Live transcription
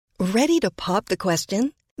Ready to pop the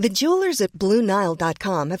question? The jewelers at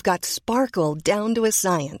BlueNile.com have got sparkle down to a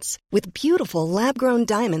science with beautiful lab-grown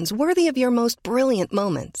diamonds worthy of your most brilliant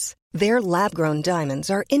moments. Their lab-grown diamonds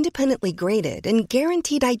are independently graded and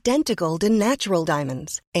guaranteed identical to natural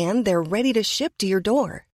diamonds, and they're ready to ship to your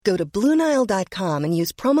door. Go to BlueNile.com and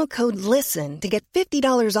use promo code LISTEN to get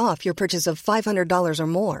 $50 off your purchase of $500 or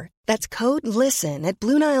more. That's code LISTEN at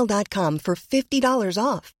BlueNile.com for $50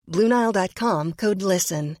 off. BlueNile.com, code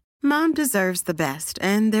LISTEN. Mom deserves the best,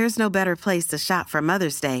 and there's no better place to shop for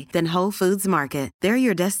Mother's Day than Whole Foods Market. They're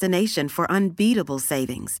your destination for unbeatable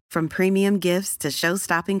savings, from premium gifts to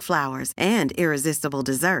show-stopping flowers and irresistible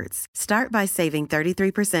desserts. Start by saving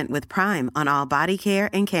 33% with Prime on all body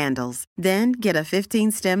care and candles. Then get a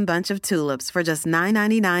 15-stem bunch of tulips for just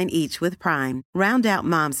 $9.99 each with Prime. Round out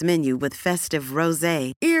Mom's menu with festive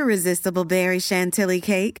rosé, irresistible berry chantilly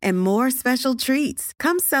cake, and more special treats.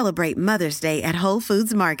 Come celebrate Mother's Day at Whole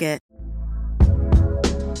Foods Market.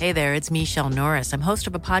 Hey there, it's Michelle Norris. I'm host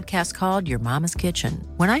of a podcast called Your Mama's Kitchen.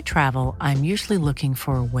 When I travel, I'm usually looking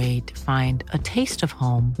for a way to find a taste of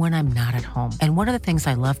home when I'm not at home. And one of the things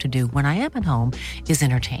I love to do when I am at home is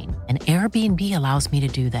entertain. And Airbnb allows me to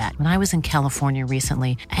do that. When I was in California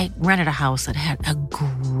recently, I rented a house that had a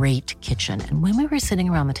great kitchen. And when we were sitting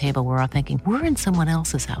around the table, we're all thinking, we're in someone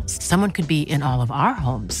else's house. Someone could be in all of our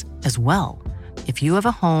homes as well. If you have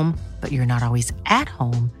a home, but you're not always at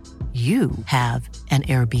home, you have an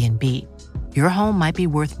Airbnb. Your home might be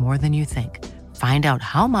worth more than you think. Find out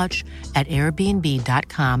how much at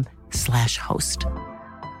airbnb.com/host.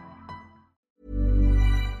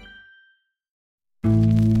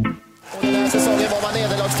 Och den här säsongen var man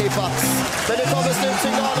nederlagstippat. Men nu kommer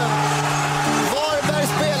slutsignalen. Varberg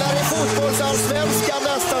spelar i fotbollsallsvenskan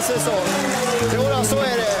nästa säsong. Jo då, så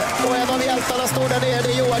är det. Och en av hjältarna står där nere,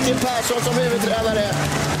 det är Joakim Persson som huvudtränare.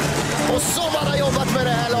 Och som han har jobbat med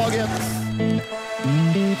det här laget.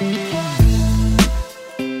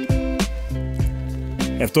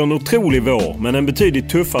 Efter en otrolig vår, men en betydligt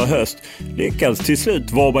tuffare höst, lyckades till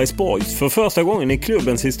slut Varbergs Boys för första gången i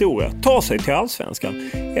klubbens historia ta sig till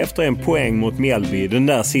Allsvenskan efter en poäng mot Mjällby i den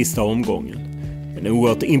där sista omgången. En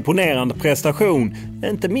oerhört imponerande prestation,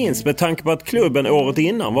 inte minst med tanke på att klubben året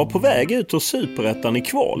innan var på väg ut ur Superettan i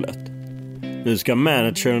kvalet. Nu ska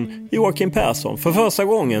managern Joakim Persson för första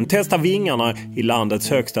gången testa vingarna i landets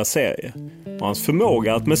högsta serie. Och hans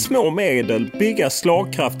förmåga att med små medel bygga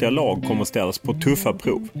slagkraftiga lag kommer ställas på tuffa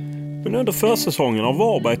prov. Men under försäsongen har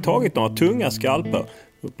Varberg tagit några tunga skalper,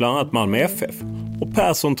 bland annat Malmö FF. Och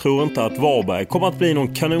Persson tror inte att Varberg kommer att bli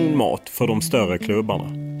någon kanonmat för de större klubbarna.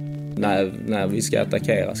 När vi ska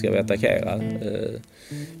vi attackera.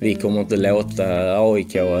 Vi kommer inte låta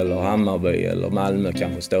AIK eller Hammarby eller Malmö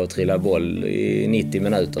kanske stå och trilla boll i 90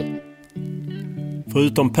 minuter.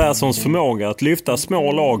 Förutom Perssons förmåga att lyfta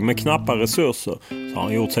små lag med knappa resurser så har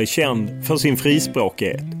han gjort sig känd för sin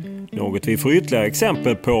frispråkighet. Något vi får ytterligare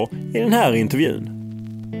exempel på i den här intervjun.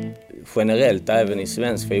 Generellt även i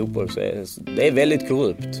svensk fotboll så är det väldigt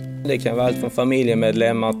korrupt. Det kan vara allt från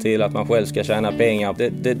familjemedlemmar till att man själv ska tjäna pengar.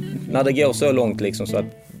 När det går så långt liksom så att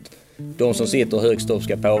de som sitter högst upp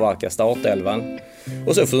ska påverka startelvan.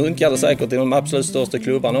 Och så funkar det säkert i de absolut största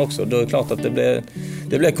klubbarna också. Då är det klart att det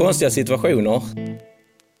blir konstiga situationer.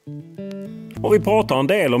 Och vi pratar en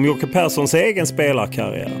del om Jocke Perssons egen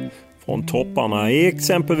spelarkarriär. Från topparna i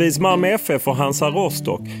exempelvis Malmö FF och Hansa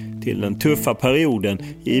Rostock till den tuffa perioden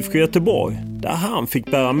i IFK Göteborg, där han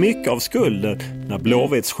fick bära mycket av skulden när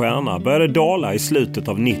Blåvitts stjärna började dala i slutet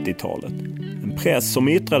av 90-talet. En press som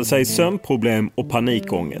yttrade sig i sömnproblem och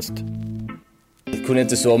panikångest. Jag kunde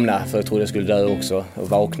inte somna för jag trodde jag skulle dö också och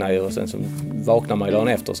vakna ju, och sen så vaknar man ju dagen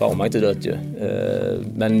efter så har man inte dött ju.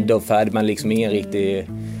 Men då hade man liksom ingen riktig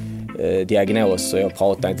diagnos och jag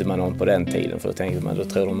pratade inte med någon på den tiden för då tänkte man, då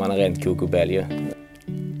tror man är rent kokobälg.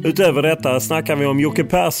 Utöver detta snackar vi om Jocke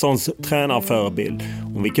Perssons tränarförebild,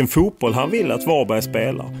 om vilken fotboll han vill att Varberg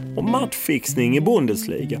spelar, om matchfixning i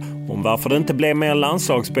Bundesliga, om varför det inte blev mer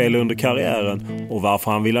landslagsspel under karriären och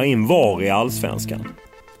varför han vill ha in VAR i Allsvenskan.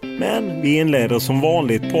 Men vi inleder som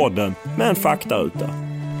vanligt podden med en faktaruta.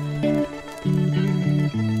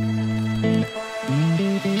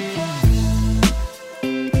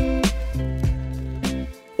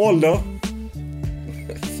 Ålder?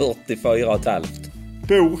 44,5.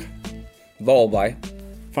 Bor? Varberg.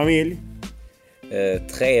 Familj?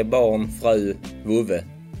 3 barn, fru, vovve.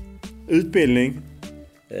 Utbildning?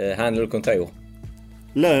 Handel och kontor.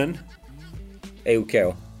 Lön? OK.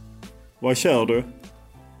 Vad kör du?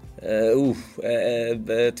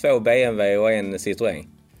 2 BMW och en Citroën.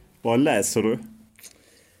 Vad läser du?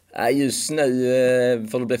 Just nu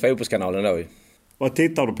får det bli Fotbollskanalen då. Vad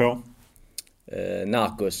tittar du på?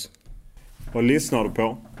 Narcos. Vad lyssnar du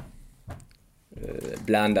på?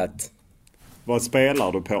 Blandat. Vad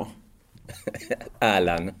spelar du på?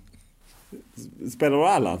 Allan. Spelar du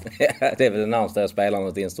Allan? Det är väl det närmaste jag spelar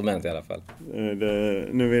något instrument i alla fall.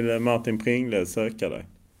 Nu vill Martin Pringle söka dig.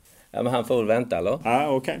 Ja, men han får väl vänta, eller? Ja,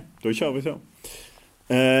 okej. Då kör vi så.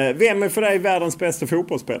 Vem är för dig världens bästa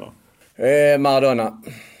fotbollsspelare? Maradona.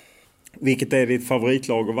 Vilket är ditt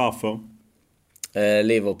favoritlag och varför?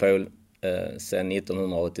 Liverpool. Sen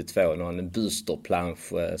 1982. Någon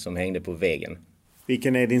boosterplansch som hängde på väggen.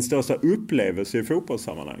 Vilken är din största upplevelse i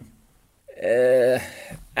fotbollssammanhang?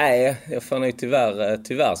 Nej, jag får nog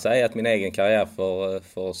tyvärr säga att min egen karriär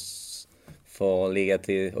får ligga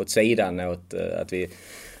åt sidan åt att vi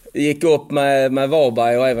gick upp med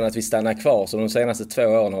Varberg och även att vi stannar kvar. Så de senaste 2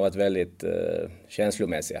 åren har varit väldigt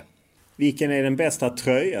känslomässiga. Vilken är den bästa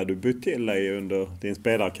tröja du bytt till dig under din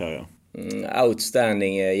spelarkarriär?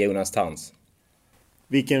 Outstanding Jonas Tans.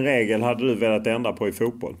 Vilken regel hade du velat ändra på i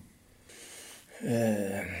fotboll?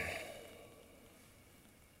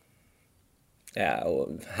 Ja, och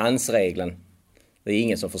hans regeln. Det är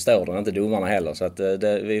ingen som förstår den, inte domarna heller. Så att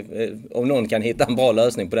om någon kan hitta en bra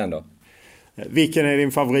lösning på den då. Vilken är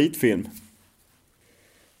din favoritfilm?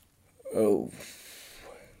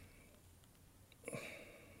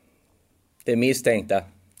 Det är Misstänkta.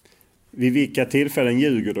 Vid vilka tillfällen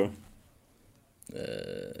ljuger du?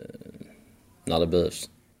 När det behövs.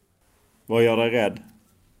 Vad gör dig rädd?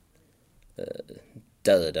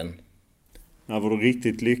 Döden. När var du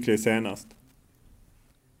riktigt lycklig senast?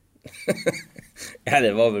 Ja,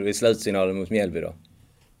 det var väl vid slutsignalen mot Mjällby då.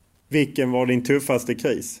 Vilken var din tuffaste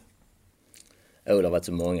kris? Det har varit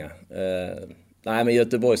så många. Nej, men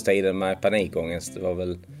Göteborgstiden med panikångest var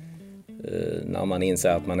väl när man inser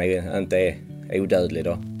att man inte är odödlig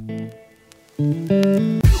då.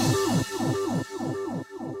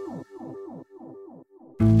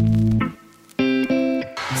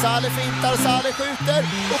 Saleh fintar, Saleh skjuter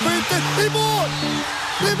och skjuter i mål!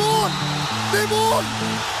 Det är mål! Det är mål!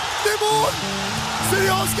 Det är mål!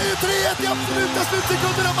 Syrianska är 3-1 i absoluta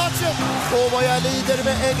slutsekunderna av matchen. Och vad jag lider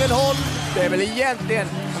med Ängelholm. Det är väl egentligen,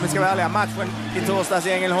 om vi ska vara ärliga, matchen i torsdags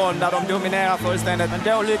i Ängelholm där de dominerar fullständigt. Men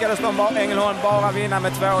då lyckades Ängelholm bara vinna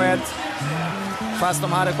med 2-1. Fast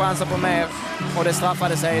de hade chanser på mer och det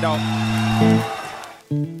straffade sig idag.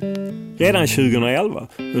 Redan 2011,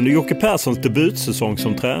 under Jocke Perssons debutsäsong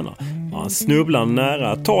som tränare, var han snubblande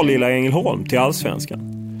nära att ta lilla Ängelholm till Allsvenskan.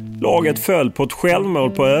 Laget föll på ett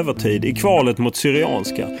självmål på övertid i kvalet mot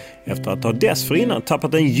Syrianska efter att ha dessförinnan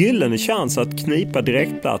tappat en gyllene chans att knipa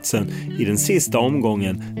direktplatsen i den sista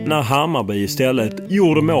omgången när Hammarby istället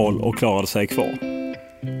gjorde mål och klarade sig kvar.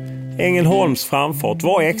 Ängelholms framfart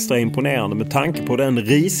var extra imponerande med tanke på den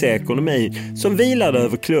risiga ekonomi som vilade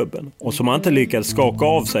över klubben och som man inte lyckades skaka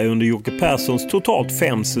av sig under Jocke Perssons totalt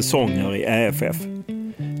 5 säsonger i AFF.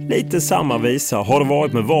 Lite samma visa har det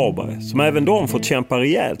varit med Varberg, som även de fått kämpa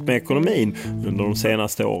rejält med ekonomin under de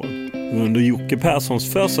senaste åren. Under Jocke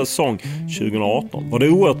Perssons första säsong 2018 var det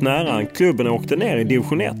oerhört nära att klubben åkte ner i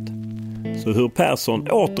division 1. Så hur Persson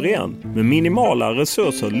återigen med minimala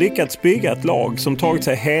resurser lyckats bygga ett lag som tagit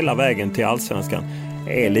sig hela vägen till Allsvenskan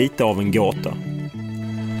är lite av en gåta.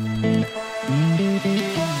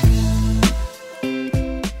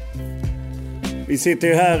 Vi sitter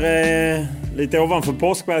ju här lite ovanför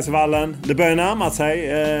Påskbergsvallen. Det börjar närma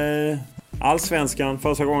sig Allsvenskan,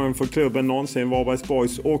 första gången för klubben någonsin, Varbergs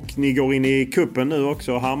Boys, och ni går in i kuppen nu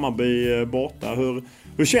också, Hammarby borta.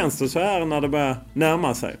 Hur känns det så här när det börjar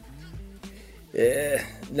närma sig?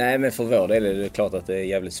 Nej, men för vår del är det klart att det är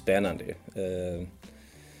jävligt spännande.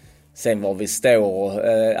 Sen var vi står,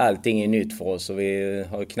 allting är nytt för oss och vi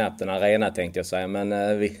har knappt en arena tänkte jag säga,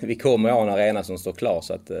 men vi kommer att ha en arena som står klar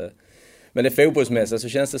så att, men det fotbollsmässigt så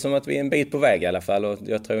känns det som att vi är en bit på väg i alla fall och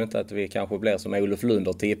jag tror inte att vi kanske blir som Olof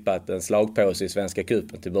Lunder tippat en slagpåse i Svenska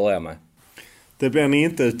cupen till början med. Det blir ni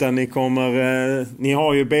inte, utan ni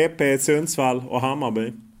har ju BP, Sundsvall och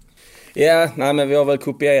Hammarby. Ja, nej, men vi har väl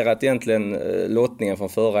kopierat egentligen lottningen från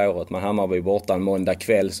förra året med Hammarby borta en måndag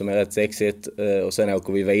kväll som är rätt sexigt och sen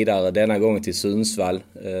åker vi vidare denna gången till Sundsvall.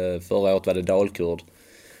 Förra året var det Dalkurd.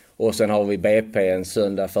 Och sen har vi BP en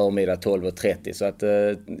söndag förmiddag 12:30 så att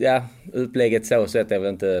ja, upplägget så sett är väl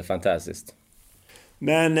inte fantastiskt.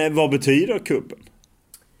 Men vad betyder kuppen?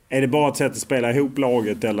 Är det bara ett sätt att spela ihop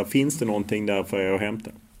laget eller finns det någonting där för er att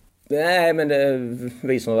hämta? Nej, men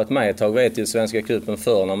vi som har varit med ett tag vet ju Svenska cupen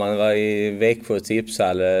för när man var i Växjö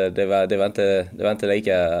tipshall. Det var inte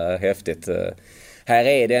lika häftigt. Här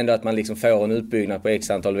är det ändå att man liksom får en utbyggnad på x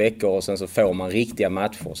antal veckor och sen så får man riktiga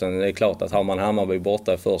matcher. Sen är det klart att har man Hammarby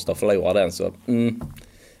borta först och förlorar den så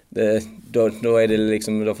Då är det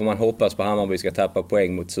liksom, då får man hoppas på Hammarby ska tappa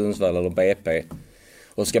poäng mot Sundsvall eller BP.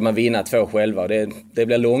 Och ska man vinna 2 själva, det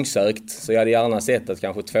blir långsökt. Så jag hade gärna sett att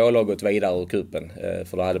kanske 2 lag gått vidare ur kuppen.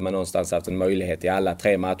 För då hade man någonstans haft en möjlighet i alla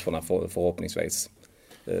 3 matcherna förhoppningsvis.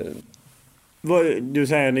 Du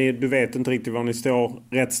säger du vet inte riktigt var ni står.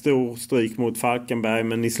 Rätt stor stryk mot Falkenberg,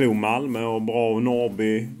 men ni slog Malmö och bra och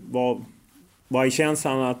Norrby. Vad är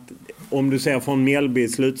känslan att, om du ser från Mjällby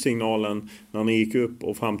slutsignalen när ni gick upp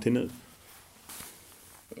och fram till nu?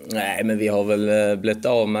 Nej, men vi har väl blivit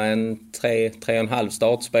av med en 3,5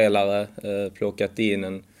 startspelare, plockat in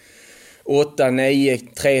en 8, 9,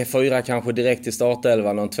 3, 4 kanske direkt i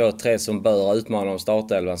startelvan och 2, 3 som bör utmana om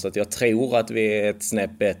startelvan. Så att jag tror att vi är ett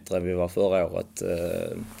snäpp bättre än vi var förra året.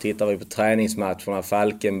 Tittar vi på träningsmatcherna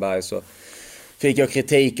Falkenberg så fick jag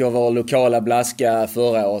kritik av vår lokala blaska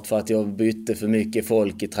förra året för att jag bytte för mycket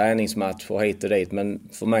folk i träningsmatcher hit och dit. Men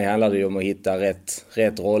för mig handlar det ju om att hitta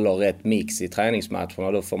rätt roller och rätt mix i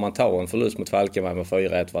träningsmatcherna. Då får man ta en förlust mot Falkenberg med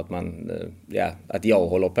 4-1 för att att jag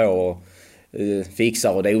håller på och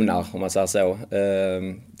fixar och donar, om man säger så.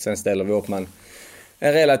 Sen ställer vi upp en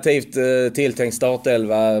relativt tilltänkt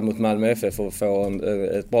startelva mot Malmö FF för att få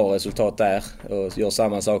ett bra resultat där. Och gör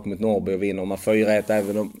samma sak mot Norrby och vinner med 4-1,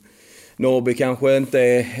 även om Norrby kanske inte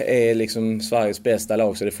är liksom Sveriges bästa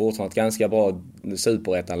lag, så det är fortfarande ett ganska bra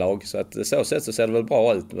superettanlag. Så att så sätt så ser det väl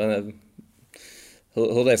bra ut. Men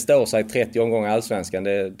hur det står sig 30 omgångar i Allsvenskan,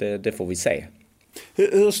 det får vi se.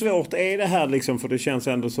 Hur svårt är det här liksom, för det känns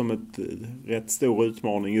ändå som ett rätt stor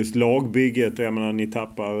utmaning. Just lagbygget, jag menar ni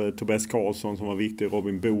tappar Tobias Karlsson som var viktig,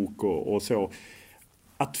 Robin Book och så.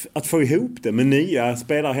 Att få ihop det med nya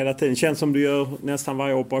spelare hela tiden. Känns som du gör nästan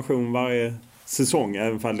varje operation varje säsong,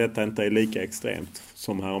 även om detta inte är lika extremt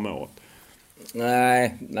som här om året.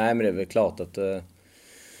 Nej, men det är väl klart att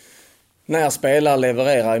när spelare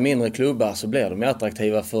levererar i mindre klubbar så blir de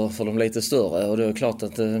attraktiva för de lite större, och det är klart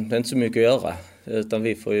att det är inte så mycket att göra, utan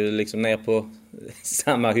vi får ju liksom ner på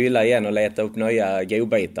samma hylla igen och leta upp nya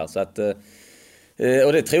godbitar. Så att,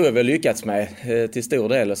 och det tror jag vi har lyckats med till stor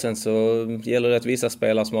del, och sen så gäller det att vissa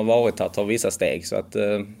spelare som har varit här tar vissa steg, så att,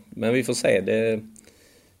 men vi får se.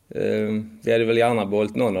 Vi hade väl gärna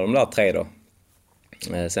behållit någon av de där 3 då.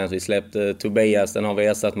 Sen vi släppte Tobias, den har vi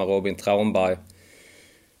ersatt med Robin Traunberg.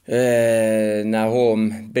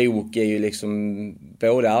 Nahom Bok är ju liksom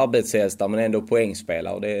både arbetshästar men ändå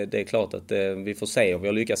poängspelare, och det är klart att vi får se om vi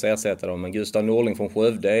har lyckats ersätta dem. Men Gustav Norling från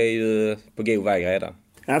Skövde är ju på god väg redan.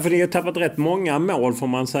 Ja, för ni har tappat rätt många mål får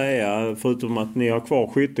man säga, förutom att ni har kvar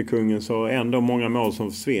skyttekungen, så ändå många mål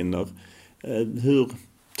som försvinner. Hur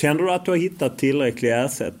känner du att du har hittat tillräcklig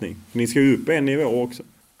ersättning? Ni ska ju upp en nivå också.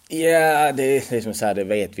 Ja, det är som jag säger, det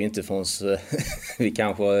vet vi inte förrän vi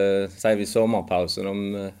kanske säger vid sommarpausen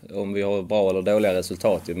om vi har bra eller dåliga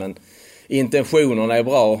resultat. Men intentionerna är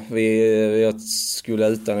bra. Jag skulle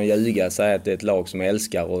utan att ljuga säga att det är ett lag som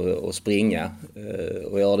älskar att springa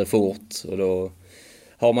och göra det fort. Och då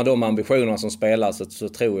har man de ambitionerna som spelar, så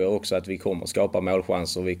tror jag också att vi kommer skapa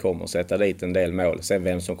målchanser och vi kommer sätta dit en del mål. Sen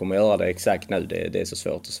vem som kommer göra det exakt nu, det är så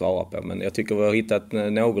svårt att svara på. Men jag tycker vi har hittat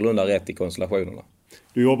någorlunda rätt i konstellationerna.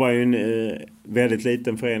 Du jobbar i en väldigt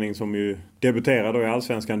liten förening som ju debuterar då i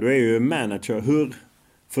Allsvenskan. Du är ju manager. Hur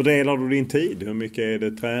fördelar du din tid? Hur mycket är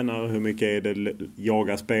det tränare? Hur mycket är det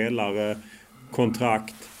jaga spelare?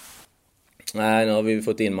 Kontrakt? Nej, nu har vi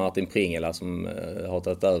fått in Martin Pringela som har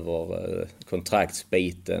tagit över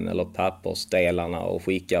kontraktsbiten eller pappersdelarna och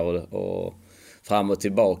skickar och fram och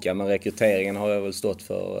tillbaka. Men rekryteringen har jag väl stått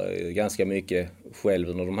för ganska mycket själv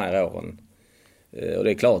under de här åren. Och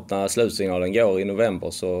det är klart, när slutsignalen går i november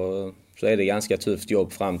så är det ganska tufft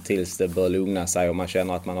jobb fram tills det börjar lugna sig och man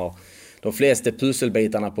känner att man har de flesta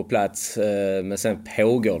pusselbitarna på plats. Men sen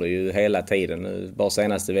pågår det ju hela tiden. Bara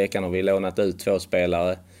senaste veckan har vi lånat ut 2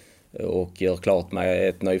 spelare och gör klart med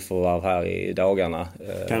ett nyförvärv här i dagarna.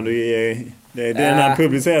 Kan du ge... Den här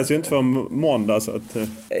publiceras ju inte för måndag, så att...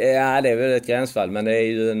 Ja, det är väl ett gränsfall, men det är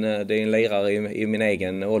ju en lirare i min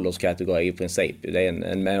egen ålderskategori i princip. Det är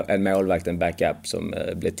en målvakt, en backup som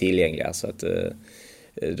blir tillgängliga, så att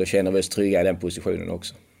då känner vi oss trygga i den positionen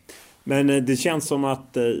också. Men det känns som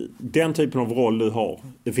att den typen av roll du har,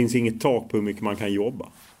 det finns inget tak på hur mycket man kan jobba,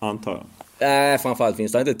 antar jag. Framförallt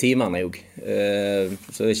finns det inte timmar nog.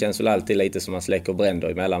 Så det känns väl alltid lite som man släcker bränder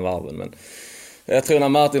emellan varven. Men jag tror när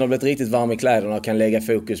Martin har blivit riktigt varm i kläderna och kan lägga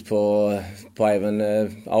fokus på även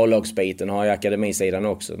A-lagsbiten och ha i akademisidan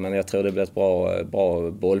också. Men jag tror det blir ett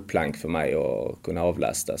bra bollplank för mig att kunna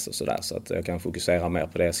avlastas och sådär. Så att jag kan fokusera mer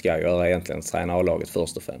på det jag ska göra egentligen, träna A-laget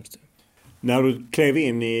först och främst. När du klev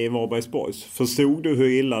in i Varbergs Boys, förstod du hur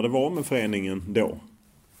illa det var med föreningen då?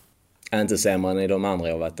 Inte sämre än i de andra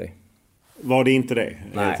jag varit i. var det inte det?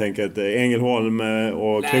 Nej. Helt enkelt. Ängelholm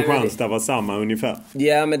och Kristianstad var samma ungefär.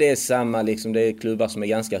 Ja, men det är samma. Liksom, det är klubbar som är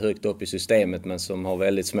ganska högt upp i systemet men som har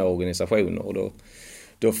väldigt små organisationer. Och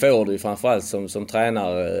då får du framförallt som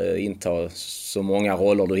tränare inta så många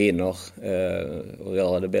roller du hinner och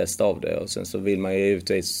göra det bästa av det. Och sen så vill man ju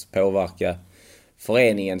givetvis påverka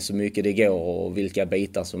föreningen så mycket det går och vilka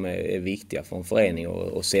bitar som är viktiga för en förening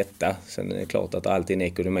att sätta. Sen är det klart att det alltid är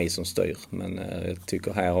en ekonomi som styr. Men jag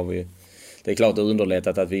tycker här har vi... Det är klart det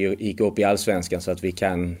underlättat att vi gick upp i Allsvenskan så att vi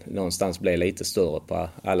kan någonstans bli lite större på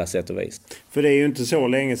alla sätt och vis. För det är ju inte så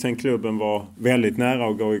länge sedan klubben var väldigt nära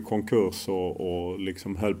att gå i konkurs och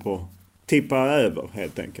liksom höll på att tippa över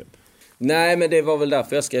helt enkelt. Nej, men det var väl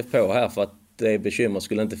därför jag skrev på här, för att det bekymmer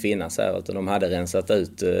skulle inte finnas här utan de hade rensat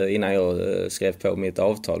ut innan jag skrev på mitt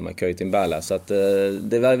avtal med Köytin Balla. Så att,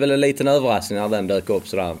 det var väl en liten överraskning när den dök upp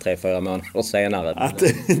sådär 3-4 månader senare. Att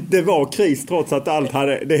det var kris trots att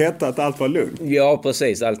det hette att allt var lugnt. Ja,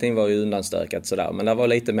 precis. Allting var ju undanstökat sådär. Men det var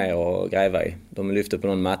lite mer att gräva i. De lyfte på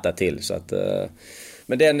någon matta till så att...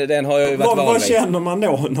 Men den har jag ju varit van vid. Vad känner man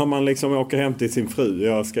då när man liksom åker hem till sin fru?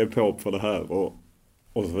 Jag skrev på för det här och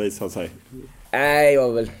så visar sig... Nej,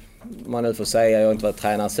 jag väl... Man nu får säga, jag har inte varit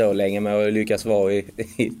tränare så länge men jag har lyckats vara i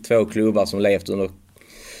 2 klubbar som levt under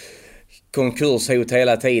konkurshot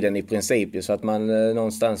hela tiden i princip. Så att man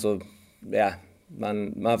någonstans så, ja,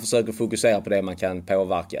 man försöker fokusera på det man kan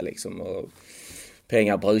påverka liksom. Och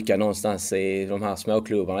pengar brukar någonstans i de här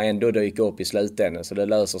småklubbarna ändå dyka upp i slutändan så det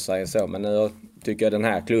löser sig så. Men nu tycker jag den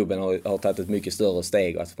här klubben har tagit ett mycket större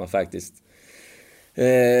steg och att man faktiskt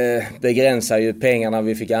begränsar ju pengarna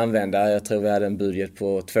vi fick använda. Jag tror vi hade en budget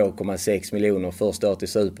på 2,6 miljoner första året till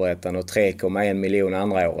Superettan och 3,1 miljoner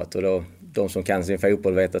andra året. Och då, de som kan sin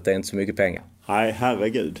fotboll vet att det är inte så mycket pengar. Nej,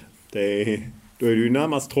 herregud. Då är du ju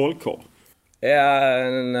närmast trollkarl. Ja,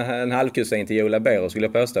 en halvkusin till Jola Bero skulle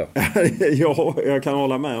jag påstå. Ja, jag kan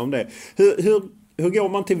hålla med om det. Hur går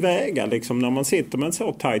man tillväga liksom, när man sitter med en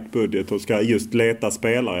så tajt budget och ska just leta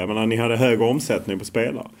spelare? Jag menar, ni hade hög omsättning på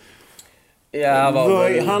spelare. Ja,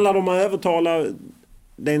 handlar det om att övertala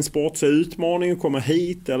det är en sportslig utmaning att komma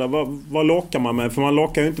hit? Eller vad lockar man med? För man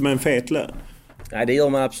lockar ju inte med en fet lön. Nej, det gör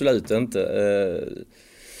man absolut inte.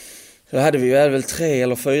 Då hade vi väl 3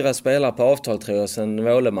 eller 4 spelare på avtal tror jag sedan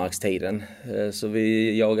Vålemarkstiden. Så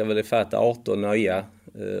vi jagar väl i fatt 18 nya.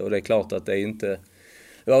 Och det är klart att det är inte...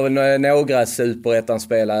 Det var väl några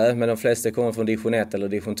superettanspelare, men de flesta kommer från division 1 eller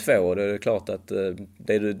division 2. Och det är klart att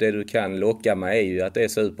det du kan locka med är ju att det är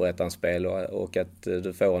superettanspel och att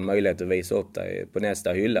du får en möjlighet att visa upp dig på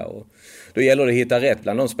nästa hylla. Och då gäller det att hitta rätt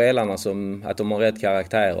bland de spelarna, som att de har rätt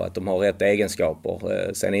karaktär och att de har rätt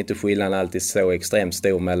egenskaper. Sen är inte skillnaden alltid så extremt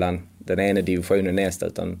stor mellan den ena divisionen och nästa,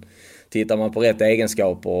 utan tittar man på rätt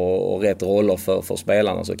egenskaper och rätt roller för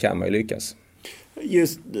spelarna så kan man ju lyckas.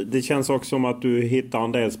 Just, det känns också som att du hittar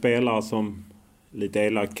en del spelare som lite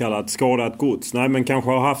elakt kallat skadat gods. Nej, men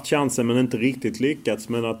kanske har haft chansen men inte riktigt lyckats.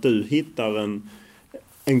 Men att du hittar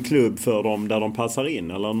en klubb för dem där de passar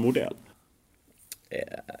in, eller en modell.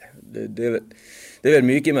 Ja, det är väl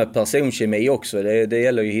mycket med personkemi också. Det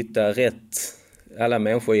gäller ju att hitta rätt. Alla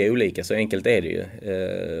människor är olika, så enkelt är det ju.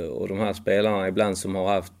 Och de här spelarna ibland som har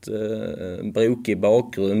haft en brokig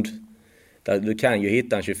bakgrund. Du kan ju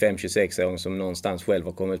hitta en 25-26-åring som någonstans själv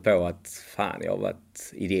har kommit på att fan, jag har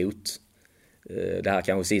varit idiot. Det här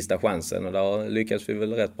kanske sista chansen, och där lyckas vi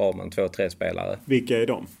väl rätt bra med 2-3 spelare. Vilka är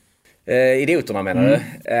de? Idioterna menar du?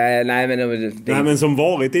 Nej, men som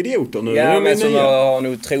varit idioter nu. Ja, men som har en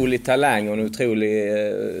otrolig talang och en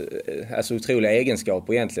otroliga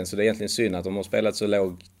egenskaper egentligen. Så det är egentligen synd att de har spelat så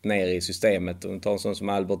lågt ner i systemet. Och tar en sån som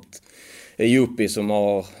Albert Juppi som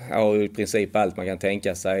har i princip allt man kan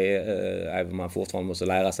tänka sig, även om man fortfarande måste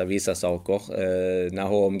lära sig vissa saker.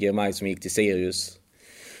 Nahom Girmay som gick till Sirius.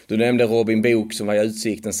 Du nämnde Robin Bok som var i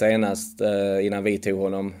Utsikten senast innan vi tog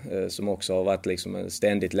honom, som också har varit liksom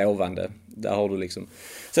ständigt lovande. Där har du liksom.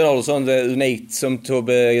 Sen har du sånt unikt som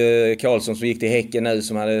Tobbe Karlsson som gick till Häcken nu,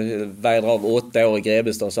 som hade vädrat av 8 år i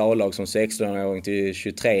Grebbestads A-lag som 16-åring till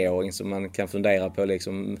 23-åring, som man kan fundera på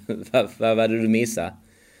liksom, vad var det du missade?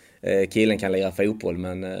 Killen kan lira fotboll,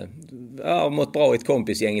 men har mått bra i ett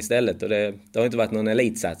kompisgäng istället, och det har inte varit någon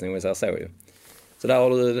elitsatsning om vi säger så ju. Så där har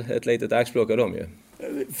du ett litet axplock av dem ju.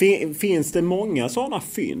 Finns det många sådana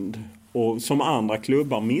fynd och som andra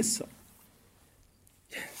klubbar missar?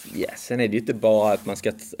 Ja, sen är det ju inte bara att man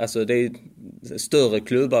ska... Alltså större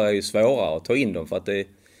klubbar är ju svårare att ta in dem, för att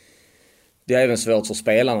det är även svårt för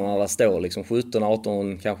spelarna när det står liksom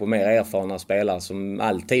 17-18 kanske mer erfarna spelare som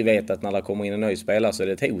alltid vet att när det kommer in en ny spelare så är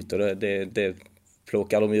det ett hot, och det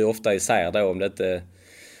plockar de ju ofta isär då om det inte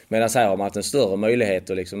Medan här har man haft en större möjlighet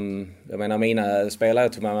och liksom, jag menar mina spelare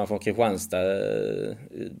tog man från Kristianstad,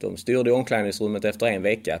 de styrde omklädningsrummet efter en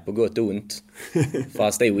vecka på gott och ont. För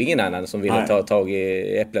det stod ingen annan som ville ta tag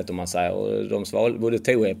i äpplet om man säger, och de både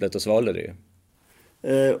tog äpplet och svalde det ju.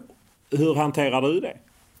 Hur hanterar du det?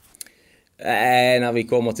 När vi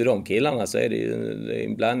kommer till de killarna så är det ju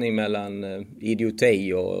en blandning mellan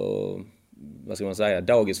idioti och vad ska man säga,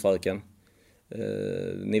 dagisfröken.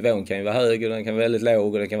 Nivån kan ju vara hög och den kan vara väldigt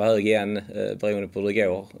låg och den kan vara hög igen beroende på hur det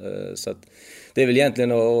går. Så att det är väl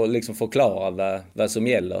egentligen att liksom förklara vad som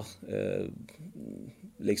gäller.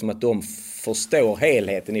 Liksom att de förstår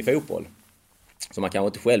helheten i fotboll. Som man kanske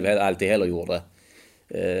inte själv alltid heller gjorde.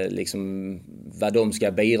 Liksom vad de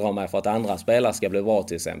ska bidra med för att andra spelare ska bli bra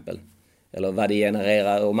till exempel. Eller vad det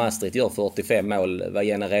genererar, om Maastricht gör 45 mål, vad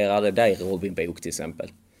genererar det dig Robin Book till exempel?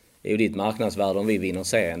 Det är ju ditt marknadsvärde om vi vinner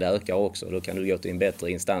serien, det ökar också. Då kan du gå till en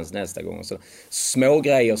bättre instans nästa gång. Så små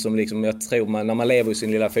grejer som liksom, jag tror när man lever i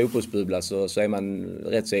sin lilla fotbollsbubbla så är man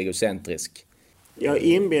rätt så egocentrisk. Jag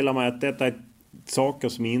inbillar mig att detta är saker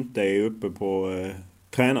som inte är uppe på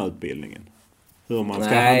tränarutbildningen. Hur man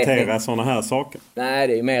ska hantera sådana här saker. Nej,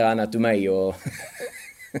 det är mer anatomi och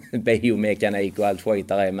biomekanik och allt skit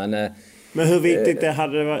där är. Men hur viktigt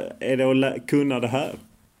är det att kunna det här?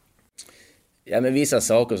 Ja, men vissa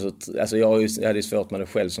saker så, alltså jag hade svårt med det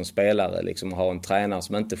själv som spelare liksom, att ha en tränare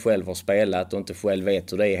som inte själv har spelat och inte själv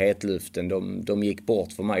vet hur det är i hetluften. De gick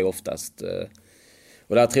bort för mig oftast.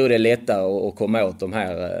 Och där tror jag det är lättare att komma åt de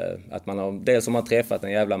här, att man har, dels har man träffat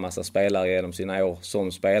en jävla massa spelare genom sina år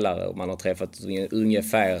som spelare och man har träffat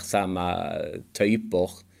ungefär samma typer.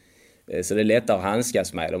 Så det är lättare att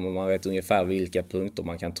handskas med dem och man vet ungefär vilka punkter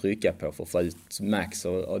man kan trycka på för att få ut max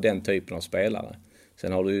av den typen av spelare.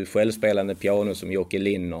 Sen har du ju självspelande piano som Jocke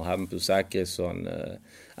Linner, Hampus Zachrisson,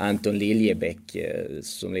 Anton Liljebäck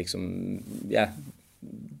som liksom, ja,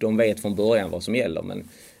 de vet från början vad som gäller. Men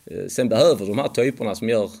sen behöver de här typerna som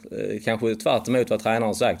gör kanske tvärt emot vad tränaren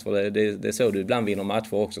har sagt, för det är så du ibland vinner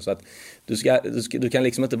matcher också. Så att du kan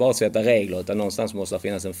liksom inte bara sätta regler, utan någonstans måste det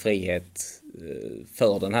finnas en frihet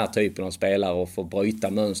för den här typen av spelare och få bryta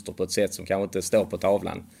mönster på ett sätt som kanske inte står på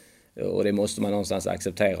tavlan. Och det måste man någonstans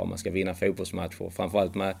acceptera om man ska vinna fotbollsmatcher.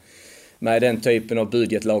 Framförallt med den typen av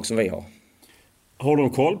budgetlag som vi har. Har de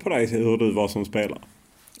koll på dig hur du var som spelare?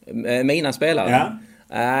 Mina spelare? Ja.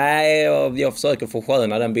 Nej, jag försöker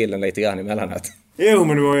försköna den bilden lite grann emellanåt. Jo,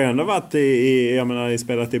 men du har ju ändå varit i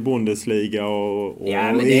spelat i Bundesliga och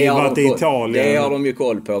ja, varit i Italien. Det har de ju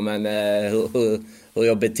koll på, men hur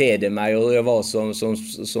jag betedde mig och hur jag var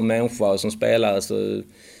som människa och som spelare så...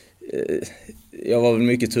 Jag var väl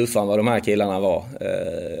mycket tuffare än vad de här killarna var.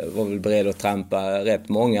 Jag var väl beredd att trampa rätt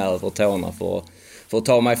många över tårna för att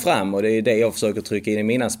ta mig fram. Och det är det jag försöker trycka in i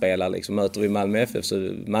mina spelare. Liksom, möter vi Malmö FF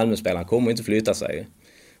så Malmö-spelarna kommer inte flytta sig.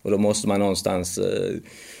 Och då måste man någonstans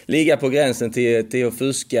ligga på gränsen till att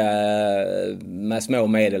fuska med små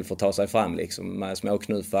medel för att ta sig fram. Liksom, med små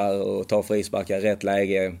knuffar och ta frisparkar i rätt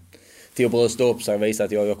läge. Till att brösta upp sig och visa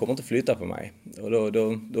att jag kommer inte flytta på mig. Och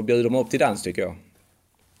då bjuder de upp till dans tycker jag.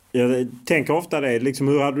 Jag tänker ofta det, liksom,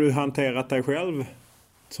 hur hade du hanterat dig själv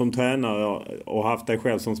som tränare och haft dig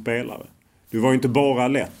själv som spelare? Du var ju inte bara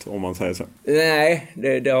lätt, om man säger så. Nej,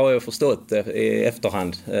 det har jag förstått i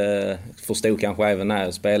efterhand. Förstod kanske även när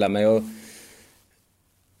jag spelade. Men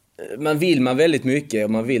man vill väldigt mycket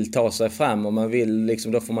och man vill ta sig fram. Och man vill,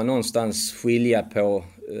 liksom, då får man någonstans skilja på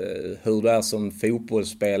hur det är som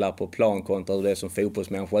fotbollsspelare på plan kontra hur det är som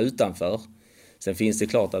fotbollsmänniska utanför. Sen finns det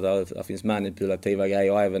klart att det finns manipulativa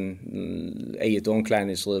grejer även i ett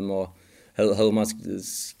omklädningsrum och hur man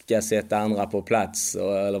ska sätta andra på plats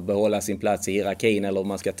eller behålla sin plats i hierarkin eller om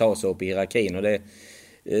man ska ta sig upp i hierarkin. Och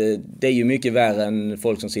det är ju mycket värre än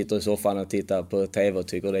folk som sitter i soffan och tittar på tv och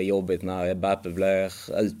tycker det är jobbigt när Mbappé blir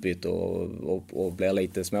utbytt och blir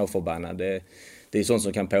lite småförbannad. Det är sånt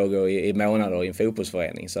som kan pågå i månader i en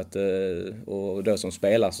fotbollsförening. Så att, och då som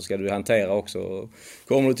spelare så ska du hantera också.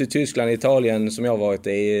 Kommer du till Tyskland, Italien som jag varit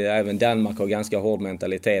i, även Danmark har ganska hård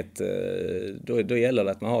mentalitet. Då gäller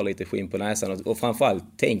det att man har lite skinn på näsan och framförallt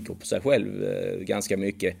tänker på sig själv ganska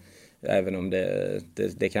mycket. Även om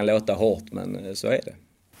det kan låta hårt, men så är det.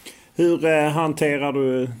 Hur hanterar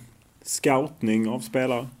du scoutning av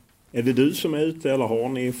spelare? Är det du som är ute eller har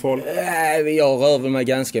ni folk? Jag rör mig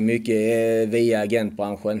ganska mycket via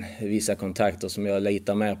agentbranschen. Vissa kontakter som jag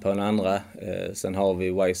litar mer på än andra. Sen har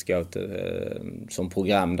vi Y-Scout som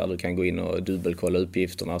program där du kan gå in och dubbelkolla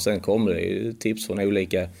uppgifterna. Och sen kommer det ju tips från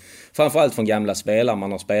olika, framförallt från gamla spelare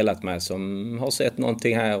man har spelat med som har sett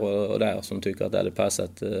någonting här och där som tycker att det hade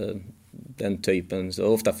passat den typen. Så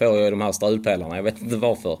ofta får jag de här strulpelarna, jag vet inte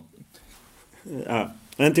varför. Ja.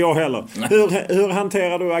 Inte jag heller. Hur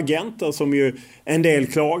hanterar du agenter som ju en del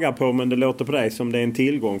klagar på, men det låter på dig som det är en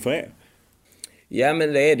tillgång för er? Ja,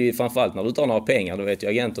 men det är det ju framförallt när du tar några pengar. Då vet ju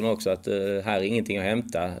agenterna också att här är ingenting att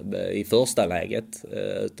hämta i första läget.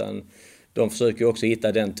 Utan de försöker ju också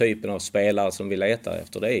hitta den typen av spelare som vi letar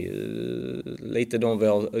efter. Det är ju lite de vi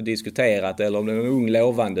har diskuterat, eller om det är en ung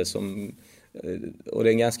lovande som... Och det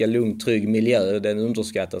är en ganska lugn, trygg miljö. Den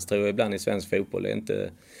underskattas, tror jag, ibland i svensk fotboll. Det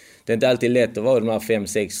är inte alltid lätt att vara de här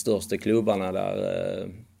 5-6 största klubbarna där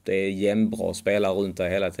det är jämnbra spelare runt där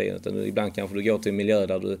hela tiden. Utan ibland kanske du går till en miljö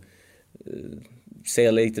där du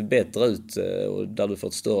ser lite bättre ut och där du får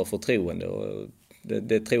ett större förtroende. Och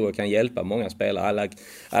det tror jag kan hjälpa många spelare.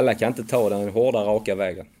 Alla kan inte ta den hårda, raka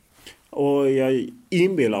vägen. Och jag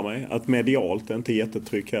inbillar mig att medialt är inte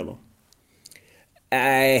jättetryck heller.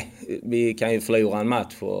 Nej, vi kan ju förlora en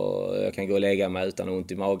match och jag kan gå och lägga mig utan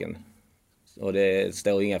ont i magen. Och det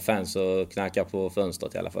står inga fans och knackar på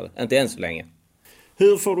fönstret i alla fall. Inte än så länge.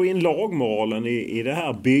 Hur får du in lagmoralen i det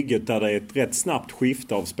här bygget där det är ett rätt snabbt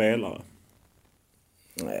skifte av spelare?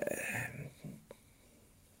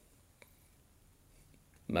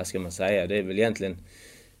 Vad ska man säga? Det är väl egentligen...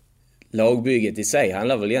 Lagbygget i sig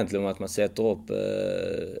handlar väl egentligen om att man sätter upp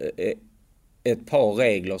ett par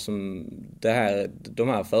regler som de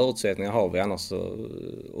här förutsättningarna har vi annars så,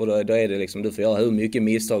 och då är det liksom, du får göra hur mycket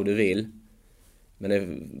misstag du vill, men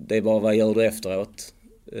det är bara vad gör du efteråt.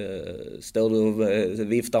 Står du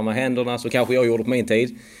och viftar med händerna, så kanske jag gjorde på min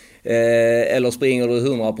tid, eller springer du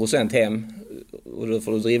 100% hem och då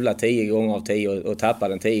får du drivla 10 gånger av 10 och tappa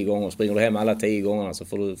den 10 gånger, och springer du hem alla 10 gångerna så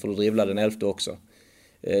får du drivla den 11:e också.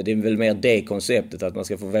 Det är väl mer det konceptet, att man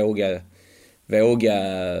ska få våga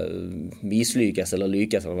misslyckas eller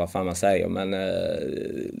lyckas, eller vad fan man säger. Men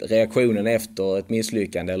reaktionen efter ett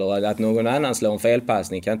misslyckande eller att någon annan slår en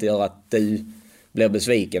felpassning kan inte göra att du blir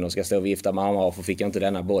besviken och ska stå och vifta med armarna, för fick jag inte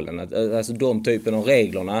denna bollen. Alltså de typen av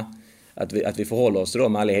reglerna, att vi förhåller oss till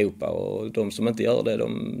dem allihopa, och de som inte gör det,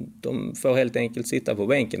 de får helt enkelt sitta på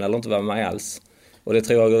bänken eller inte vara med alls. Och det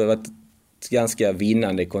tror jag har varit ett ganska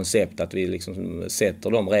vinnande koncept, att vi liksom sätter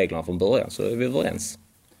de reglerna från början, så är vi överens.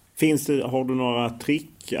 Har du några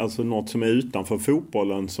trick, alltså något som är utanför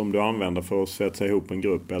fotbollen som du använder för att sätta ihop en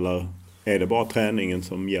grupp, eller är det bara träningen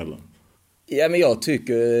som gäller? Ja, men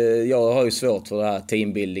jag har ju svårt för det här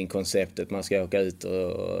teambuilding-konceptet. Man ska åka ut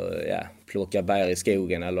och plocka bär i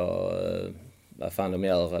skogen eller vad fan de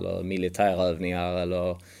gör, eller militärövningar,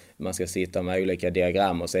 eller man ska sitta med olika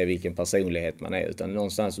diagram och se vilken personlighet man är, utan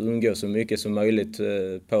någonstans umgå så mycket som möjligt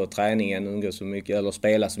på träningen, umgå så mycket, eller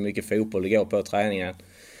spela så mycket fotboll det går på träningen.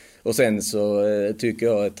 Och sen så tycker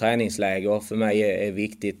jag att träningsläger för mig är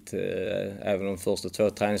viktigt. Även de första 2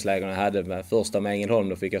 träningslägren jag hade, med första med Ängelholm,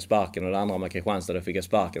 då fick jag sparken, och det andra med Kristianstad, då fick jag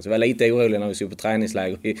sparken. Så jag var lite orolig när vi skulle på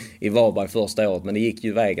träningsläger i Varberg första året, men det gick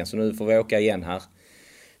ju vägen, så nu får vi åka igen här.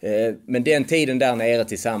 Men den tiden där nere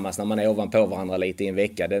tillsammans, när man är ovanpå varandra lite i en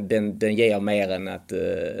vecka, den ger mer än att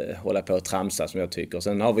hålla på och tramsa, som jag tycker.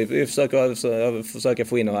 Sen har vi försöker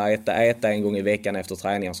få in och äta en gång i veckan efter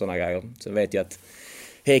träning och sådana grejer. Sen vet jag att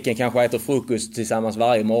Häcken kanske äter frukost tillsammans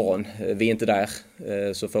varje morgon. Vi är inte där,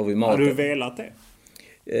 så får vi mat. Har du velat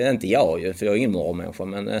det? Inte jag, för jag är ingen morgonmänniska,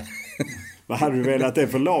 men... Vad hade du velat det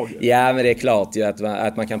för laget? Ja, men det är klart ju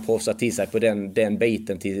att man kan proffsa till sig på den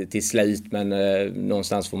biten till slut, men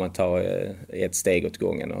någonstans får man ta ett steg åt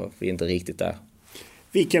gången, och vi är inte riktigt där.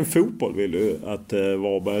 Vilken fotboll vill du att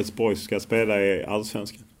Varbergs Boys ska spela i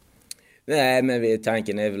Allsvenskan? Nej, men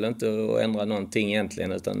tanken är väl inte att ändra någonting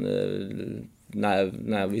egentligen, utan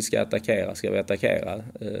när vi ska vi attackera.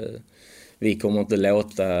 Vi kommer inte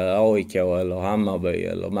låta AIK eller Hammarby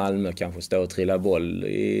eller Malmö kanske stå och trilla boll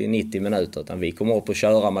i 90 minuter, utan vi kommer upp och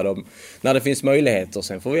köra med dem när det finns möjligheter.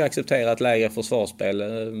 Sen får vi acceptera ett lägre försvarsspel,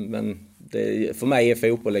 men för mig är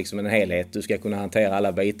fotboll liksom en helhet. Du ska kunna hantera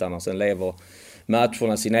alla bitarna, sen lever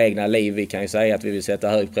matcherna sina egna liv. Vi kan ju säga att vi vill sätta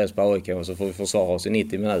hög press på AIK, och så får vi försvara oss i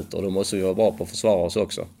 90 minuter, och då måste vi vara bra på att försvara oss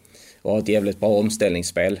också. Och ha ett jävligt bra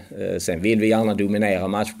omställningsspel. Sen vill vi gärna dominera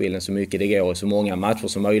matchbilden så mycket det går i så många matcher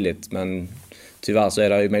som möjligt. Men tyvärr så är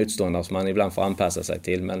det ju motståndare som man ibland får anpassa sig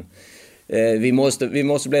till. Men vi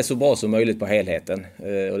måste bli så bra som möjligt på helheten.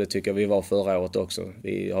 Och det tycker vi var förra året också.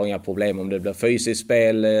 Vi har inga problem om det blir fysiskt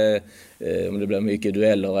spel, om det blir mycket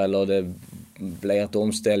dueller, eller det blir ett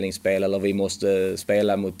omställningsspel, eller vi måste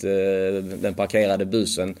spela mot den parkerade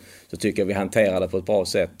bussen. Så tycker jag vi hanterar det på ett bra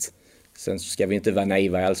sätt. Sen ska vi inte vara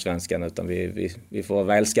naiva i Allsvenskan, utan vi får vara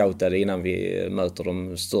välscoutade innan vi möter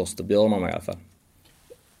de största björnarna i alla fall.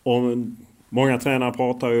 Och många tränare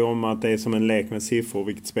pratar ju om att det är som en lek med siffror,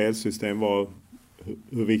 vilket spelsystem var.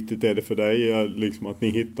 Hur viktigt är det för dig liksom att ni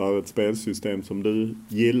hittar ett spelsystem som du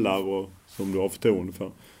gillar och som du har förtroende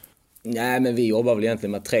för? Nej, men vi jobbar väl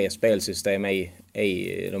egentligen med 3 spelsystem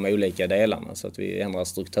i de olika delarna, så att vi ändrar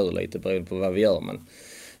struktur lite beroende på vad vi gör. Men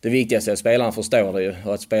det viktigaste är att spelarna förstår det ju,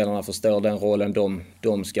 och att spelarna förstår den rollen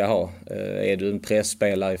de ska ha. Är du en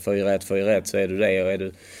pressspelare i 4-1-4-1 så är du det, och är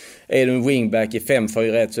du en wingback i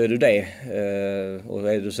 5-4-1 så är du det.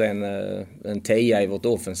 Och är du sen en 10 i vårt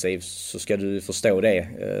offensiv så ska du förstå det.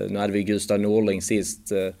 Nu hade vi Gustav Norling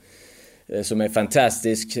sist, som är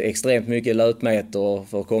fantastisk, extremt mycket löpmeter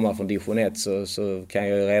för att komma från division 1, så kan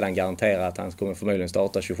jag ju redan garantera att han kommer förmodligen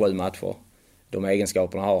starta 27 matcher. De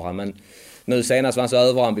egenskaperna har han, men nu senast var han så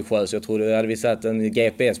överambitiös. Jag tror att hade vi satt en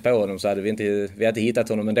GPS på honom så hade vi hade hittat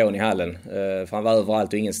honom ändå i hallen. För han var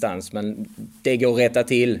överallt och ingenstans. Men det går att rätta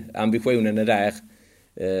till. Ambitionen är där.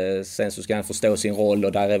 Sen så ska han förstå sin roll,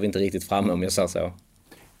 och där är vi inte riktigt framme, om jag säger så.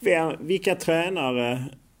 Vilka tränare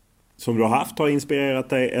som du har haft har inspirerat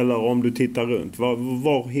dig, eller om du tittar runt?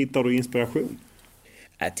 Var hittar du inspiration?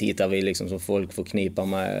 Tittar vi liksom som folk förknippar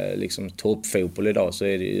med liksom toppfotboll idag, så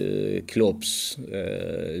är det ju Klopps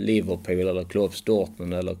Liverpool eller Klopps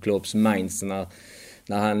Dortmund eller Klopps Mainz när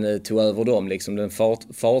han tog över dem. Liksom den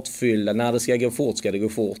fartfyllda, när det ska gå fort ska det gå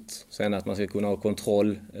fort. Sen att man ska kunna ha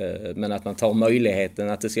kontroll, men att man tar möjligheten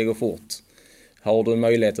att det ska gå fort. Har du en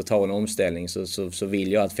möjlighet att ta en omställning så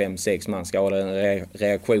vill jag att 5-6 man ska ha en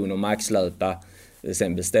reaktion och maxlöpa.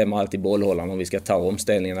 Sen bestämmer alltid bollhållaren om vi ska ta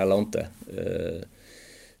omställningen eller inte.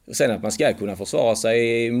 Sen att man ska kunna försvara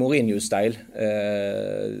sig i Mourinho-style.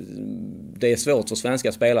 Det är svårt för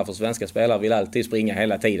svenska spelare vill alltid springa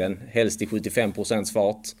hela tiden, helst i 75%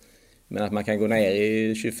 fart. Men att man kan gå ner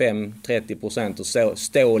i 25-30% och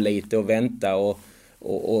stå lite och vänta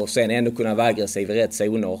och sen ändå kunna vara aggressiv i rätt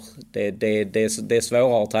zoner. Det är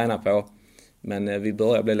svårare att träna på, men vi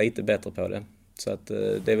börjar bli lite bättre på det. Så att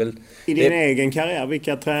det är väl... I din egen karriär,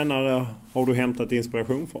 vilka tränare har du hämtat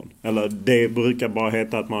inspiration från? Eller det brukar bara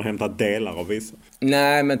heta att man har hämtat delar av vissa.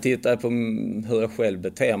 Nej, men titta på hur jag själv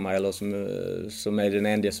beter mig, eller som är den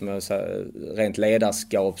enda som jag rent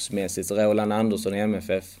ledarskapsmässigt, Roland Andersson i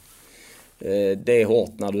MFF. Det är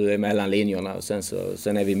hårt när du är mellan linjerna, och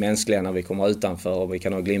sen är vi mänskliga när vi kommer utanför, och vi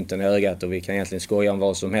kan ha glimten i ögat och vi kan egentligen skoja om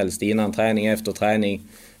vad som helst innan träning, efter träning.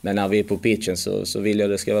 Men när vi är på pitchen så vill jag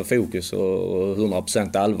det ska vara fokus och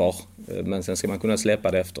 100% allvar. Men sen ska man kunna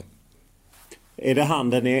släppa det efter. Är det han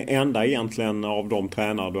den enda egentligen av de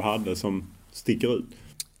tränare du hade som sticker ut?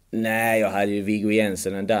 Nej, jag hade ju Viggo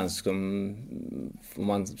Jensen, en dansk, som, om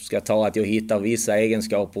man ska ta att jag hittar vissa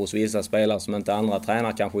egenskaper hos vissa spelare som inte andra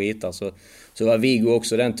tränare kanske hittar, så var Viggo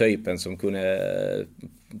också den typen som kunde,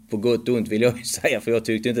 på gott och ont vill jag säga, för jag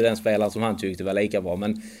tyckte inte den spelare som han tyckte var lika bra,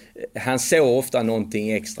 men han såg ofta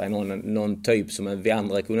någonting extra i någon typ som vi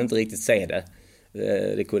andra kunde inte riktigt se det.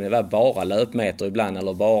 Det kunde vara bara löpmeter ibland,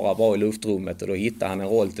 eller bara bra i luftrummet, och då hittade han en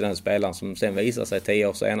roll till den spelaren som sen visade sig 10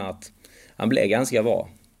 år senare att han blev ganska bra.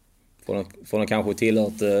 Från att kanske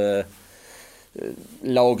tillhört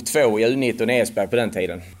lag 2 i U19 i Esberg på den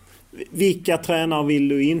tiden. Vilka tränare vill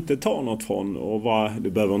du inte ta något från? Och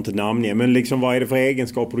du behöver inte namnge, men liksom, vad är det för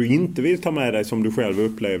egenskaper du inte vill ta med dig som du själv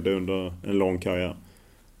upplevde under en lång karriär?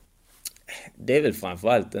 Det är väl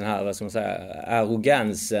framförallt den här, vad ska man säga,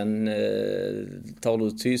 arrogansen. Tar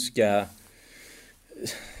du tyska...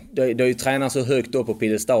 Det är ju tränare så högt upp på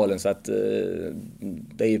piedestalen så att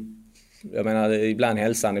det är, jag menar, ibland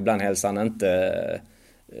hälsan inte.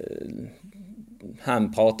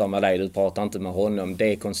 Han pratar med dig, du pratar inte med honom.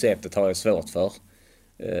 Det konceptet har jag svårt för.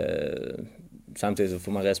 Samtidigt så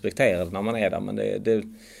får man respektera det när man är där, men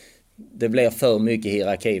det blir för mycket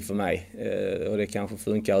hierarki för mig. Och det kanske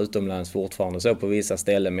funkar utomlands fortfarande så på vissa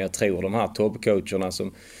ställen, men jag tror de här toppcoacherna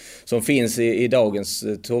som finns i dagens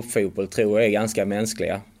toppfotboll tror jag är ganska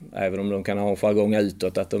mänskliga. Även om de kan ha en jargong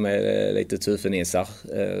utåt att de är lite tuffenissar,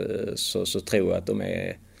 så tror jag att de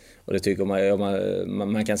är, och det tycker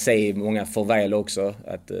man kan se i många förväl också,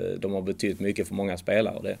 att de har betytt mycket för många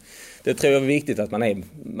spelare. Det tror jag är viktigt, att man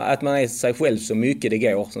är sig själv så mycket det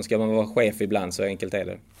går. Sen ska man vara chef ibland, så enkelt är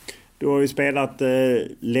det. Du har ju spelat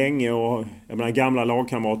länge, och jag menar, gamla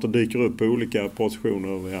lagkamrater dyker upp på olika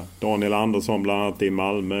positioner. Ja, Daniel Andersson bland annat i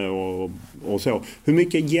Malmö och så. Hur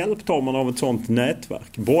mycket hjälp tar man av ett sånt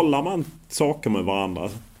nätverk? Bollar man saker med varandra?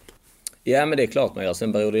 Ja, men det är klart man gör.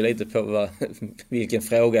 Sen beror det lite på vilken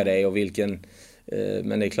fråga det är och vilken...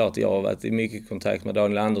 Men det är klart, jag har varit i mycket kontakt med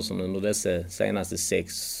Daniel Andersson under dessa senaste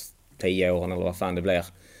 6-10 åren eller vad fan det blir.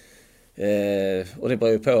 Och det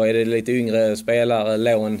beror ju på, är det lite yngre spelare,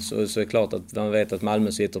 lån, så är det klart att man vet att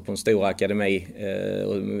Malmö sitter på en stor akademi,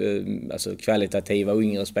 alltså kvalitativa och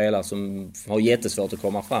yngre spelare som har jättesvårt att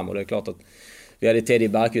komma fram, och det är klart att Vi hade Teddy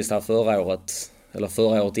Bergqvist här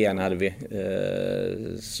förra året igen hade vi,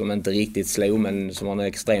 som inte riktigt slog men som har en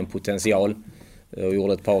extrem potential och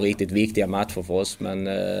gjorde ett par riktigt viktiga matcher för oss. Men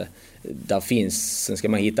där finns, sen ska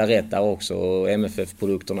man hitta rätt där också, och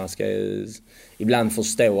MFF-produkterna ska ibland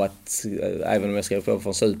förstå att även om jag ska få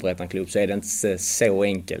från Superettan-klubb så är det inte så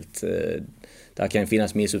enkelt. Där kan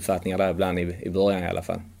finnas missuppfattningar där ibland i början i alla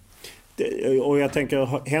fall. Och jag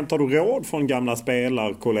tänker, hämtar du råd från gamla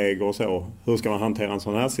spelarkollegor och så? Hur ska man hantera en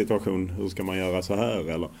sån här situation? Hur ska man göra så här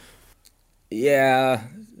eller? Ja,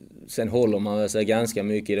 sen håller man sig ganska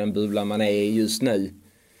mycket i den bubblan man är i just nu.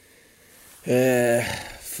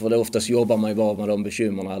 För det oftast jobbar man ju bara med de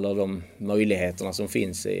bekymmerna eller de möjligheterna som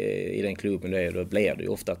finns i den klubben. Då blir det ju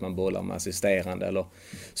ofta att man bollar med assisterande. Eller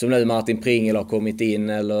som nu Martin Pringel har kommit in,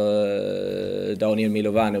 eller Daniel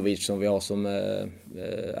Milovanovic som vi har som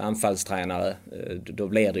anfallstränare. Då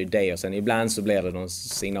blir det ju det, och sen ibland så blir det någon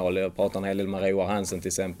signal. Jag pratar en hel del med Roar Hansen till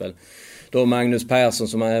exempel. Då Magnus Persson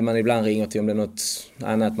som man ibland ringer till om det är något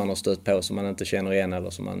annat man har stött på som man inte känner igen, eller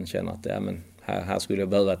som man känner att här skulle jag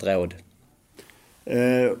behöva ett råd.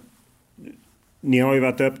 Ni har ju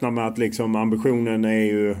varit öppna med att liksom ambitionen är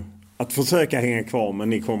ju att försöka hänga kvar, men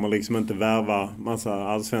ni kommer liksom inte värva massa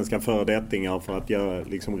allsvenska föredettingar för att göra,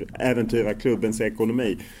 liksom, äventyra klubbens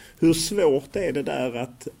ekonomi. Hur svårt är det där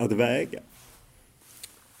att väga?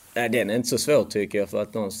 Den är inte så svår tycker jag, för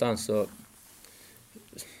att någonstans så,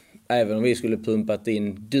 även om vi skulle pumpat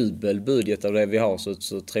in dubbel budget av det vi har,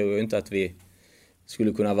 så tror jag inte att vi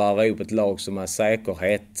skulle kunna varva ihop ett lag som har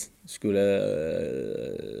säkerhet skulle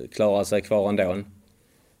klara sig kvar ändå.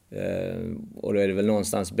 Och då är det väl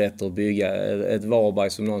någonstans bättre att bygga ett Varberg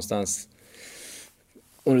som någonstans,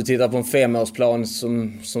 om du tittar på en 5-årsplan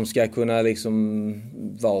som ska kunna liksom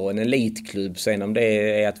vara en elitklubb. Sen om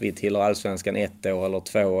det är att vi tillhör allsvenskan 1 år eller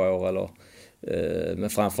 2 år, eller, men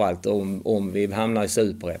framförallt om vi hamnar i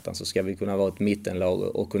Superettan så ska vi kunna vara ett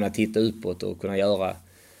mittenlag och kunna titta uppåt och kunna göra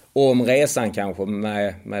om resan kanske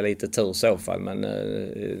med lite tur i så fall. Men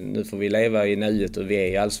nu får vi leva i nuet och vi är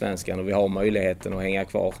i allsvenskan och vi har möjligheten att hänga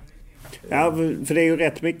kvar. Ja, för det är ju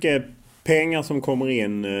rätt mycket pengar som kommer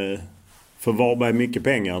in för Varberg, mycket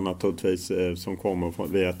pengar naturligtvis som kommer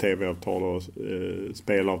via tv-avtal och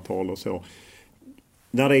spelavtal och så.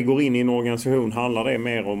 När det går in i en organisation handlar det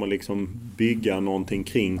mer om att liksom bygga någonting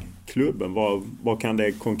kring klubben. Vad kan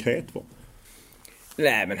det konkret vara?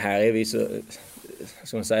 Nej, men här är vi så,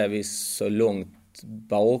 ska man säga, vi är så långt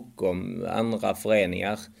bakom andra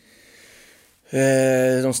föreningar.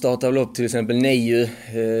 De startade väl upp till exempel NIU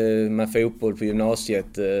med fotboll på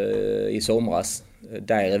gymnasiet i somras.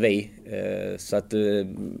 Där är vi. Så att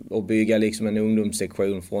bygga liksom en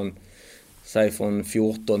ungdomssektion från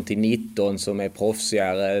 14 till 19 som är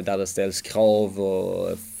proffsigare, där det ställs krav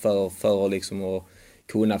och för liksom att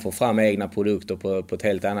kunna få fram egna produkter på ett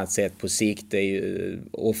helt annat sätt på sikt. Det är ju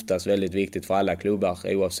oftast väldigt viktigt för alla klubbar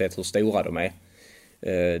oavsett hur stora de är.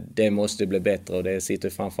 Det måste bli bättre, och det sitter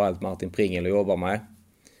framförallt Martin Pringel och jobbar med.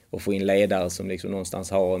 Och få in ledare som liksom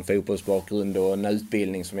någonstans har en fotbollsbakgrund och en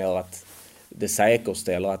utbildning som gör att det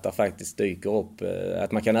säkerställer att det faktiskt dyker upp.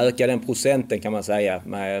 Att man kan öka den procenten kan man säga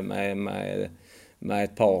med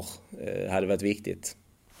ett par hade varit viktigt.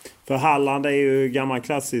 För Halland är ju gammal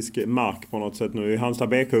klassisk mark på något sätt nu. Halmstad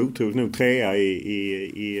BK otroligt nog 3:a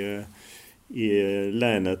i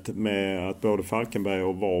länet med att både Falkenberg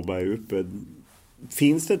och Varberg är uppe.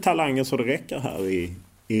 Finns det talanger så det räcker här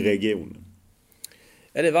i regionen?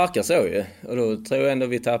 Ja, det verkar så ju. Och då tror jag ändå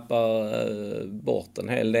vi tappar bort en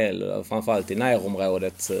hel del. Framförallt i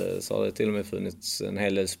närområdet så har det till och med funnits en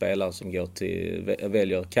hel del spelare som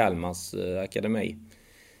väljer Kalmars akademi.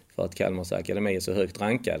 För att Kalmars akademi är så högt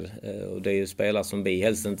rankad. Och det är ju spelare som vi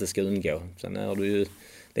helst inte ska undgå. Sen är det ju,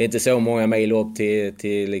 det är inte så många mejl upp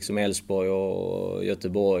till liksom Elfsborg och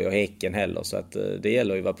Göteborg och Häcken heller. Så att det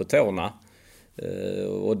gäller ju att vara på tårna.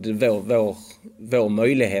 Och vår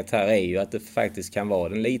möjlighet här är ju att det faktiskt kan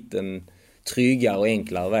vara en liten tryggare och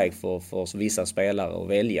enklare väg för vissa spelare att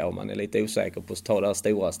välja. Om man är lite osäker på att ta det här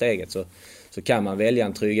stora steget så kan man välja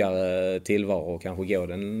en tryggare tillvaro och kanske gå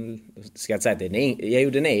den, ska jag säga att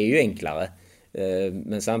den är ju enklare,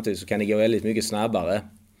 men samtidigt så kan det gå väldigt mycket snabbare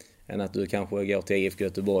än att du kanske går till IFK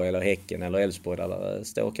Göteborg eller Häcken eller Elfsborg där det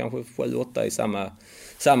står kanske 7-8 i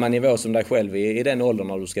samma nivå som dig själv i den åldern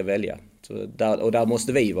när du ska välja. Så där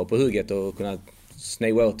måste vi vara på hugget och kunna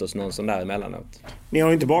sno åt oss någon sån där emellanåt. Ni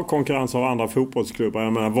har inte bara konkurrens av andra fotbollsklubbar.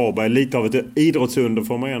 Jag menar, Varberg är lite av ett idrottsunder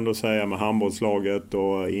får man ändå säga, med handbollslaget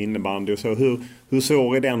och innebandy och så. Hur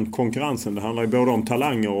svår är den konkurrensen? Det handlar ju både om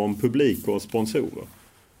talanger och om publik och sponsorer.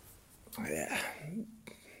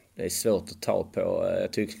 det är svårt att ta på.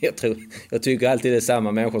 Jag tycker alltid det är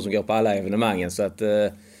samma människor som går på alla evenemangen. Så att,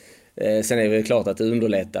 sen är det klart att det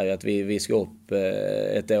underlättar att vi ska upp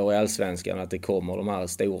ett år i Allsvenskan, att det kommer de här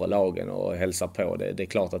stora lagen och hälsar på. Det är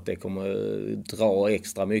klart att det kommer dra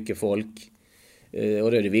extra mycket folk.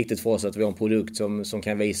 Och det är viktigt för oss att vi har en produkt som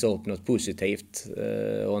kan visa upp något positivt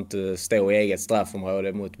och inte stå i eget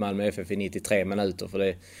straffområde mot Malmö FF i 93 minuter.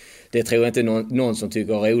 För det tror jag inte någon som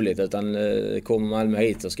tycker är roligt, utan kommer Malmö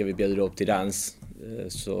hit så ska vi bjuda upp till dans.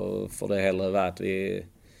 Så får det hellre vara att vi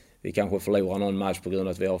kanske förlorar någon match på grund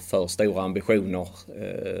av att vi har för stora ambitioner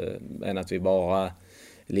än att vi bara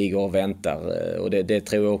ligger och väntar. Och det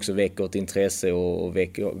tror jag också väcker ett intresse och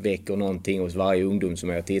väcker någonting hos varje ungdom som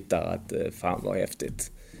jag tittar, att fan vad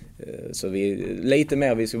häftigt. Så lite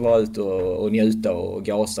mer, vi ska vara ut och njuta och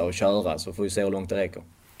gasa och köra, så får vi se hur långt det räcker.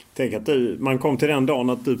 Tänk att man kom till den dagen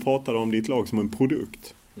att du pratade om ditt lag som en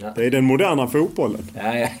produkt. Ja. Det är den moderna fotbollen.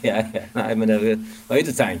 Ja. Nej, men det var ju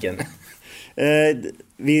inte tanken.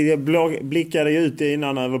 Vi blickade ut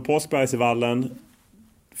innan över Påskbergsvallen.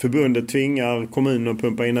 Förbundet tvingar kommunen att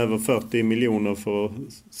pumpa in över 40 miljoner för att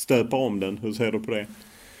stöpa om den. Hur ser du på det?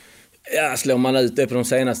 Ja, slår man ut det på de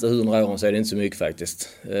senaste 100 åren så är det inte så mycket faktiskt.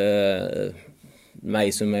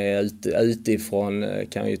 Mig som är utifrån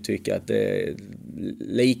kan ju tycka att det är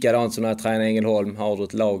likadant som när jag tränar Ängelholm. Har du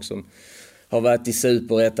ett lag som har varit i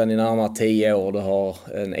Superettan i närmare 10 år, du har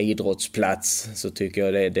en idrottsplats, så tycker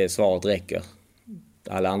jag det svaret räcker.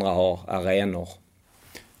 Alla andra har arenor.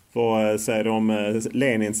 Vad säger du om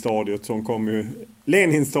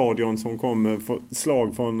Leninstadion som kom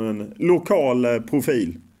slag från en lokal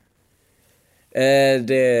profil?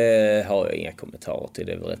 Det har jag inga kommentarer till.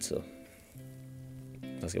 Det är väl rätt så,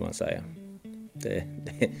 vad ska man säga? Det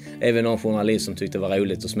är väl någon journalist som tyckte det var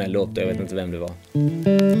roligt att smälla upp det. Jag vet inte vem det var.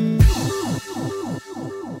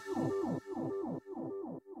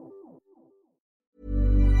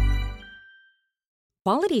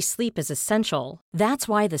 Quality sleep is essential. That's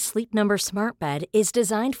why the Sleep Number Smart Bed is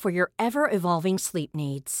designed for your ever-evolving sleep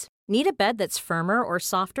needs. Need a bed that's firmer or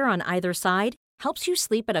softer on either side? Helps you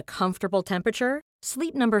sleep at a comfortable temperature?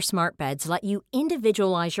 Sleep Number Smart Beds let you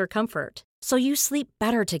individualize your comfort, so you sleep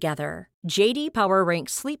better together. JD Power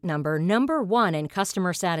ranks Sleep Number #1 in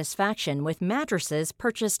customer satisfaction with mattresses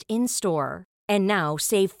purchased in-store. And now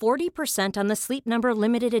save 40% on the Sleep Number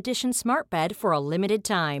Limited Edition Smart Bed for a limited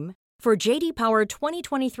time. For JD Power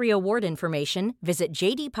 2023 award information, visit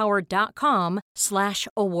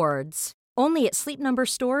jdpower.com/awards. Only at Sleep Number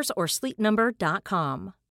stores or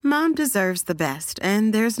sleepnumber.com. Mom deserves the best,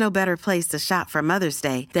 and there's no better place to shop for Mother's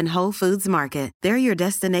Day than Whole Foods Market. They're your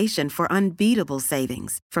destination for unbeatable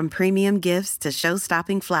savings, from premium gifts to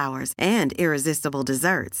show-stopping flowers and irresistible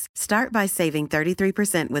desserts. Start by saving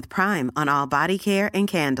 33% with Prime on all body care and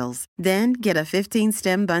candles. Then get a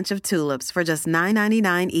 15-stem bunch of tulips for just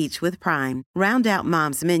 $9.99 each with Prime. Round out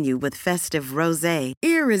Mom's menu with festive rosé,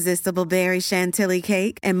 irresistible berry chantilly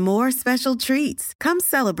cake, and more special treats. Come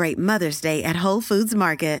celebrate Mother's Day at Whole Foods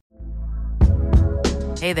Market.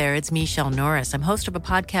 Hey there, it's Michelle Norris. I'm host of a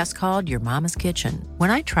podcast called Your Mama's Kitchen.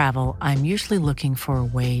 When I travel, I'm usually looking for a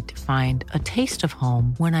way to find a taste of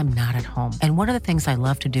home when I'm not at home. And one of the things I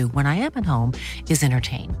love to do when I am at home is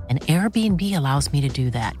entertain. And Airbnb allows me to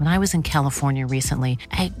do that. When I was in California recently,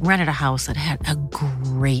 I rented a house that had a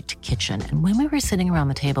great kitchen. And when we were sitting around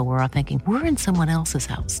the table, we were all thinking, we're in someone else's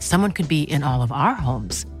house. Someone could be in all of our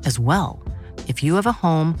homes as well. If you have a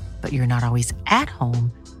home, but you're not always at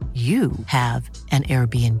home, you have an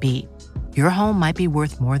Airbnb. Your home might be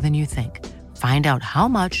worth more than you think. Find out how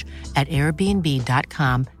much at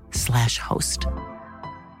airbnb.com/host.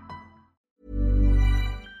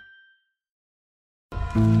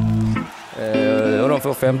 Och de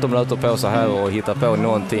får 15 minuter på sig här och hitta på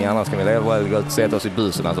någonting, annars kan vi leva och gå ut och sätta oss i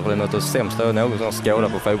bussen. Alltså, för det är något av det sämsta jag någonsin har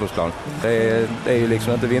skådat på fotbollsplan. Det är ju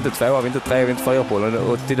liksom inte, vi är inte tvåa, vi är inte tre, vi är inte fyra på den.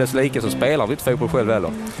 Och till dess lika så spelar vi inte fotboll själv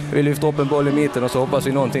heller. Vi lyfter upp en boll i mitten och så hoppas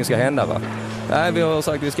vi någonting ska hända, va? Nej, vi har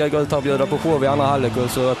sagt att vi ska gå ut och bjuda på show i andra halvlek och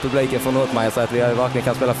så att publiken får något med sig att vi verkligen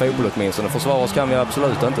kan spela fotboll åtminstone. Försvara oss kan vi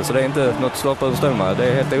absolut inte, så det är inte något slått över stund med. Det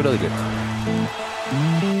är helt odugligt.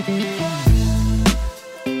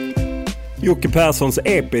 Jocke Perssons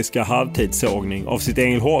episka halvtidssågning av sitt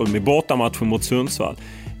Ängelholm i bortamatchen mot Sundsvall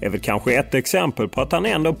är väl kanske ett exempel på att han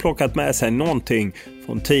ändå plockat med sig någonting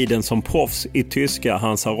från tiden som proffs i tyska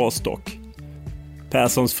Hansa Rostock.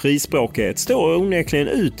 Perssons frispråkighet står onekligen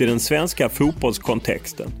ut i den svenska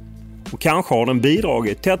fotbollskontexten. Och kanske har den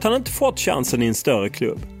bidragit till att han inte fått chansen i en större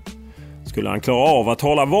klubb. Skulle han klara av att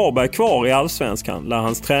hålla Varberg kvar i Allsvenskan lär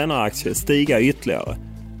hans tränaraktie stiga ytterligare.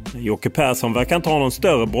 Men Jocke Persson verkar inte ha någon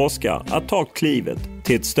större brådska att ta klivet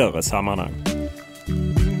till ett större sammanhang.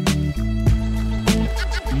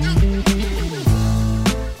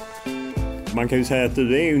 Man kan ju säga att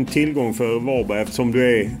du är ju en tillgång för Varberg eftersom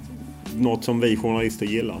du är något som vi journalister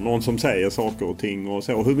gillar. Någon som säger saker och ting och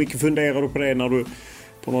så. Hur mycket funderar du på det när du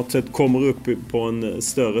på något sätt kommer upp på en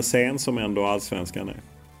större scen som ändå Allsvenskan är?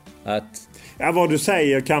 Ja, vad du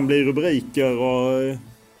säger kan bli rubriker och...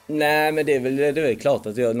 Nej, men det är väl klart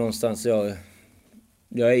att jag någonstans...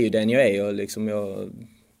 Jag är ju den jag är och liksom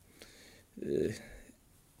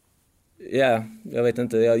jag vet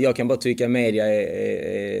inte. Jag kan bara tycka att media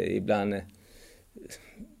är ibland...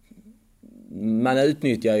 Man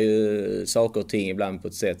utnyttjar ju saker och ting ibland på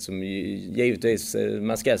ett sätt som givetvis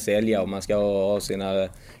man ska sälja och man ska ha sina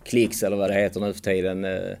klicks eller vad det heter nu för tiden.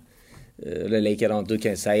 Det är likadant, du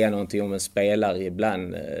kan säga någonting om en spelare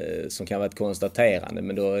ibland som kan vara ett konstaterande,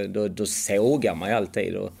 men då sågar man ju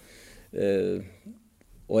alltid.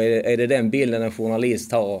 Och är det den bilden en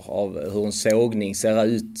journalist har av hur en sågning ser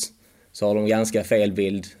ut, så har de ganska fel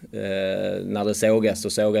bild. När det sågas, så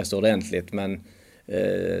sågas det ordentligt, men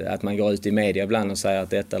att man går ut i media ibland och säger att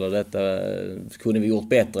detta eller detta kunde vi gjort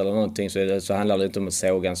bättre eller någonting, så handlar det inte om att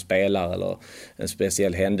såga en spelare eller en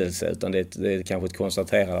speciell händelse, utan det är kanske ett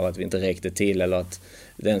konstaterande av att vi inte räckte till eller att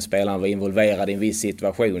den spelaren var involverad i en viss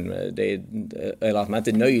situation, eller att man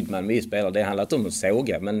inte är nöjd med en viss spelare. Det handlar inte om att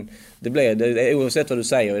såga, men det oavsett vad du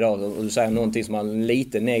säger idag, och du säger någonting som har en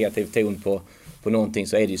lite negativ ton på någonting,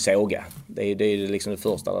 så är det ju såga. Det är liksom det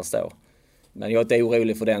första där står. Men jag är inte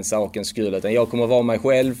orolig för den sakens skull, utan jag kommer vara mig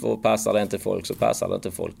själv, och passar det inte folk så passar det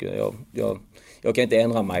inte folk. Jag kan inte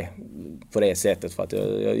ändra mig på det sättet, för att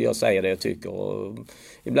jag säger det jag tycker, och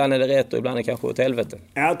ibland är det rätt och ibland är det kanske åt helvete.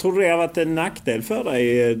 Jag tror det har varit en nackdel för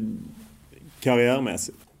dig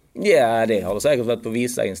karriärmässigt. Ja, det har det säkert varit på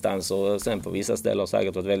vissa instanser, och sen på vissa ställen har det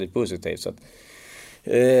säkert varit väldigt positivt. Så att,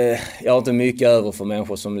 jag har inte mycket över för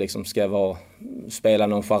människor som liksom ska spela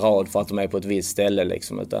någon charad för att de är på ett visst ställe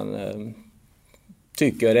liksom, utan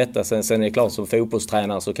tycker jag detta. Sen är det klart, som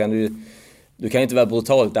fotbollstränare så kan du kan inte vara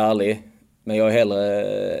brutalt ärlig, men jag är hellre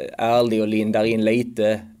ärlig och lindar in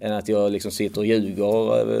lite än att jag liksom sitter och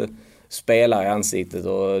ljuger spelar i ansiktet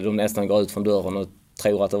och de nästan går ut från dörren och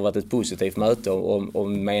tror att det har varit ett positivt möte,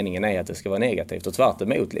 om meningen är att det ska vara negativt, och tvärt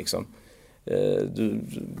emot liksom.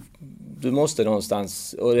 Du måste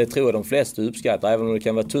någonstans, och det tror jag de flesta uppskattar, även om det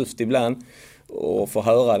kan vara tufft ibland och få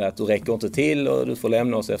höra det att du räcker inte till och du får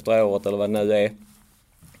lämna oss efter året eller vad det nu är,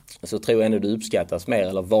 så tror jag ändå du uppskattas mer,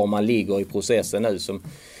 eller var man ligger i processen nu. Som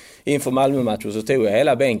inför Malmö-matchen så tog jag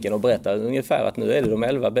hela bänken och berättade ungefär att nu är det de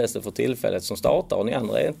 11 bästa för tillfället som startar, och ni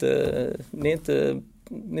andra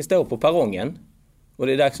ni står på perrongen. Och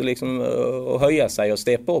det är dags att, liksom, att höja sig och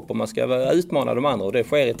steppa upp, och man ska utmana de andra, och det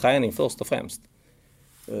sker i träning först och främst.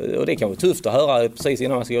 Och det kan vara tufft att höra precis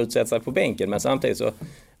innan man ska utsätta sig på bänken, men samtidigt så,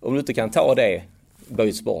 om du inte kan ta det,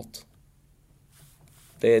 byts bort.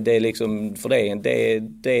 Det är liksom, för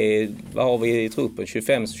det vad har vi i truppen?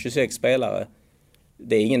 25-26 spelare.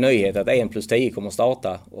 Det är ingen nyhet att 1 + 10 kommer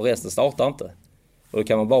starta och resten startar inte. Och då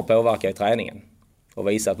kan man bara påverka i träningen och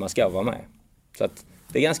visa att man ska vara med. Så att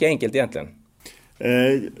det är ganska enkelt egentligen.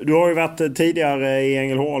 Du har ju varit tidigare i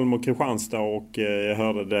Ängelholm och Kristianstad, och jag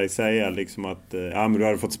hörde dig säga liksom att men du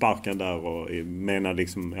hade fått sparken där, och menar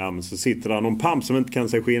liksom, men så sitter där någon pamp som inte kan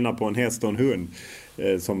se skillnad på en häst och en hund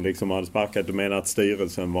som liksom hade sparkat. Du menar att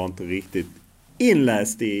styrelsen var inte riktigt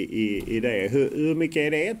inläst i det. Hur mycket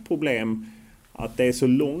är det ett problem att det är så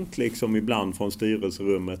långt liksom ibland från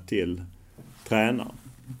styrelserummet till tränaren?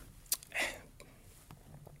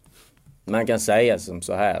 Man kan säga som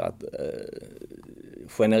så här att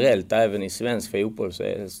generellt även i svensk fotboll så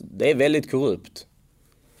är det väldigt korrupt.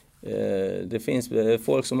 Det finns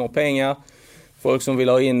folk som har pengar, folk som vill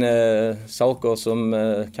ha in saker som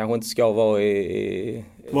kanske inte ska vara i...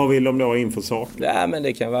 Vad vill de då ha in för saker? Ja, men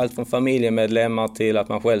det kan vara allt från familjemedlemmar till att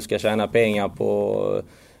man själv ska tjäna pengar på...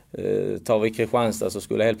 Tar vi Kristianstad så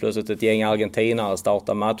skulle helt plötsligt ett gäng argentinare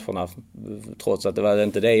starta matcherna, trots att det var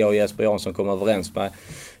inte det jag och Jesper Jansson kom överens med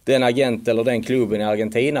den agent eller den klubben i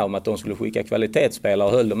Argentina om, att de skulle skicka kvalitetsspelare,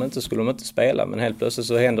 och höll de inte skulle de inte spela. Men helt plötsligt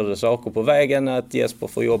så händer det saker på vägen, att Jesper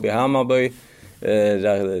får jobb i Hammarby.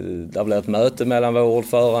 Där blir ett möte mellan vår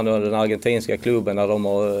ordförande och den argentinska klubben där de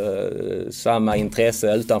har samma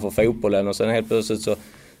intresse utanför fotbollen, och sen helt plötsligt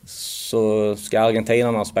så ska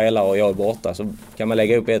argentinarna spela och jag är borta, så kan man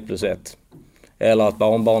lägga upp 1 + 1. Eller att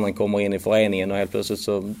barnbarnen kommer in i föreningen och helt plötsligt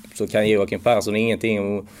så kan Joakim Persson ingenting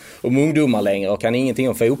om ungdomar längre och kan ingenting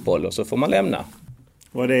om fotboll, och så får man lämna.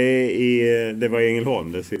 Och det var i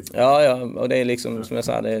Ängelholm det sista? Ja, och det är liksom som jag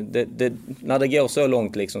sa, när det går så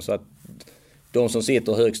långt liksom så att de som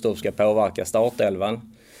sitter högst upp ska påverka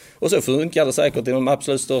startelvan, Och så funkar det säkert i de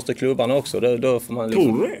absolut största klubbarna också. Då får man liksom,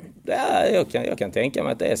 tror du det? Ja, jag kan tänka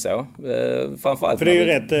mig att det är så. Framförallt för det är ju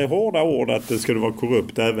rätt hårda ord att det skulle vara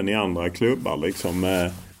korrupt även i andra klubbar liksom.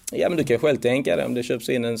 Ja, men du kan själv tänka dig om det köps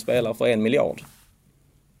in en spelare för 1 miljard.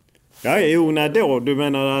 Ja, då. Du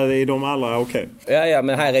menar i de allra okej. Ja,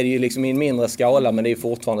 men här är det ju liksom i en mindre skala, men det är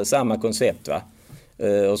fortfarande samma koncept, va?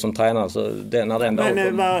 Och som tränare så när den dagen...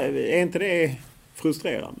 Men är inte det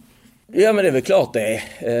frustrerande? Ja, men det är väl klart det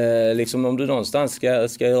är. Liksom om du någonstans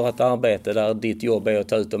ska göra ett arbete där ditt jobb är att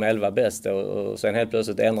ta ut de 11 bästa och sen helt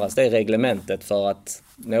plötsligt ändras det reglementet för att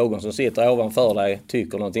någon som sitter ovanför dig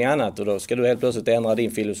tycker någonting annat, och då ska du helt plötsligt ändra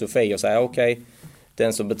din filosofi och säga okej,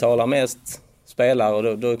 den som betalar mest spelar, och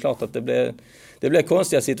då är det klart att det blir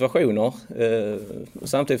konstiga situationer.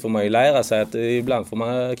 Samtidigt får man ju lära sig att ibland får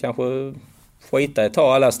man kanske skita i att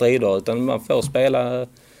ta alla strider, utan man får spela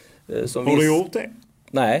som Har du gjort det?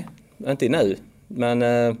 Nej, inte nu. Men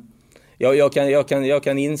jag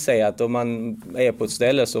kan inse att om man är på ett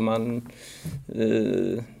ställe som man...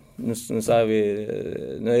 Nu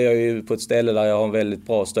är jag ju på ett ställe där jag har en väldigt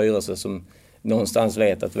bra styrelse som någonstans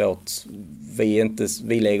vet att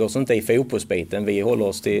vi lägger oss inte i fotbollsbiten. Vi håller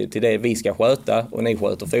oss till det vi ska sköta, och ni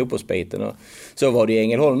sköter fotbollsbiten. Och så var det i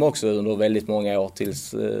Ängelholm också under väldigt många år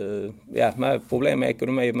tills med problem med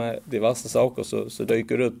ekonomi, med diverse saker, så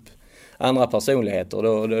dyker det upp andra personligheter,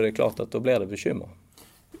 och då är det klart att då blir det bekymmer.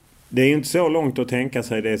 Det är ju inte så långt att tänka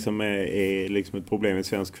sig det som är liksom ett problem i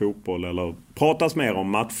svensk fotboll, eller pratas mer om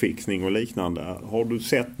matchfixning och liknande. Har du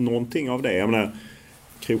sett någonting av det? Jag menar,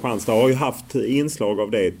 Kristianstad har ju haft inslag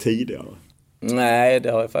av det tidigare. Nej,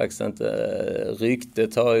 det har jag faktiskt inte.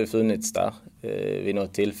 Ryktet har ju funnits där vid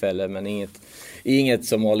något tillfälle, men inget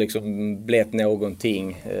som har liksom blivit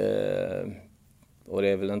någonting. Och det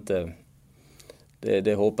är väl inte...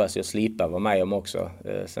 Det hoppas jag slippa vara med om också.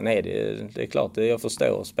 Sen är det är klart, jag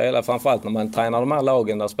förstår. Spela, framförallt när man tränar de här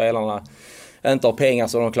lagen där spelarna inte har pengar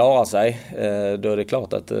så de klarar sig. Då är det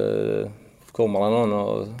klart att kommer det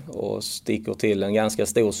någon och sticker till en ganska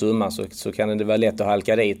stor summa så kan det vara lätt att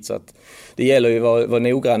halka dit. Så att det gäller ju att vara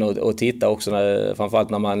noggrann och titta också, framförallt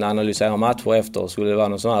när man analyserar matcher efter. Skulle det vara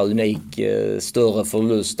någon sån här unik större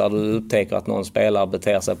förlust där du upptäcker att någon spelare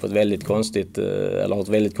beter sig på ett väldigt konstigt eller har ett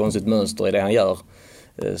väldigt konstigt mönster i det han gör,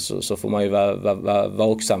 så får man ju vara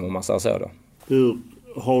vaksam om man säger så då.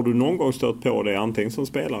 Har du någon gång stött på det antingen som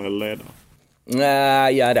spelare eller ledare?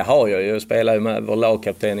 Nej, ja, det har jag ju. Jag spelar ju med vår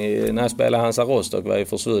lagkapten när jag spelade Hansa Rostock, var ju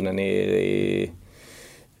försvunnen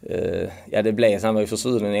han var ju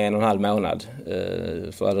försvunnen i 1,5 månad.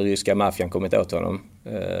 För hade ryska maffian kommit åt honom.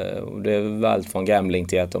 Det var allt från gambling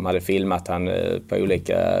till att de hade filmat han på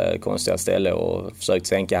olika konstiga ställen och försökt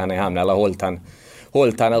sänka han i hamn, eller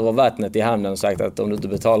hållit han över vattnet i hamnen och sagt att om du inte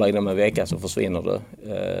betalar inom en vecka så försvinner du.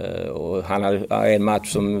 Och han hade en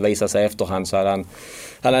match som visade sig efterhand, så hade han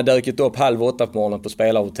hade dykt upp 7:30 på morgonen på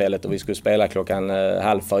spelarhotellet och vi skulle spela klockan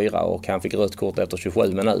 3:30 och han fick rött kort efter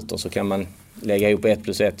 27 minuter. Så kan man lägga ihop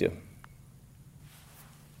 1+1 ju.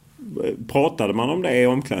 Pratade man om det i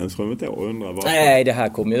omklädningsrummet då? Nej, det här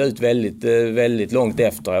kom ju ut väldigt, väldigt långt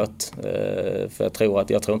efteråt. För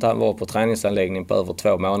jag tror inte han var på träningsanläggning på över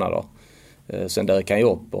 2 månader. Sen dök han ju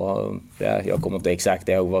upp och jag kommer inte exakt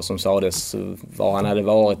ihåg vad som sades, var han hade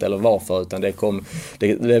varit eller varför, utan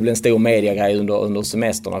det blev en stor mediegrej under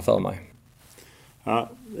semesterna för mig. Ja,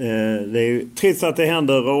 det är ju trist att det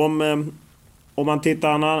händer. Om man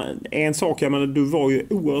tittar en sak, jag menar, du var ju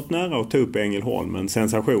oerhört nära att ta upp Ängelholm, en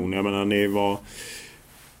sensation. Jag menar, ni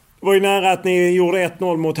var ju nära att ni gjorde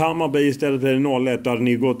 1-0 mot Hammarby, istället för 0-1. Då hade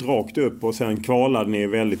ni gått rakt upp och sen kvalade ni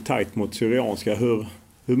väldigt tajt mot Syrianska.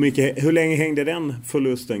 Hur länge hängde den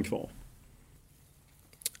förlusten kvar?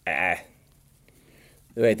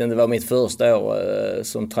 Jag vet inte, det var mitt första år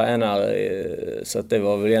som tränare, så att det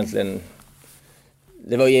var väl egentligen...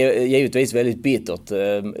 Det var givetvis väldigt bittert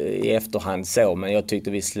i efterhand så, men jag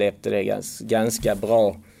tyckte vi släppte det ganska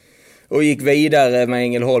bra och gick vidare med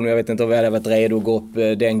Ängelholm. Jag vet inte om vi hade varit redo att gå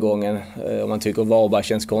upp den gången. Om man tycker Varberg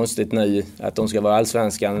känns konstigt nu, att de ska vara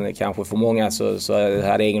allsvenskan kanske för många, så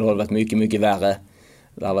hade Ängelholm varit mycket, mycket värre.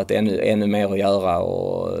 Det har varit ännu mer att göra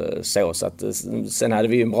och så att sen hade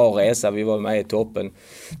vi en bra resa. Vi var med i toppen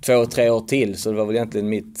 2-3 år till, så det var väl egentligen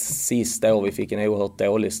mitt sista år vi fick en oerhört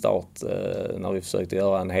dålig start när vi försökte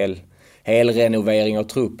göra en hel renovering av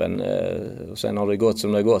truppen. Och sen har det gått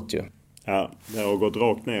som det har gått ju. Ja, det har gått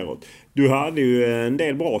rakt neråt. Du hade ju en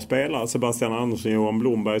del bra spelare, Sebastian Andersson, Johan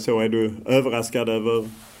Blomberg, så är du överraskad över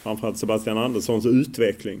framförallt Sebastian Anderssons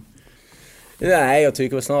utveckling? Nej, jag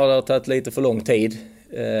tycker snarare det har tagit lite för lång tid.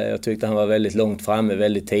 Jag tyckte han var väldigt långt framme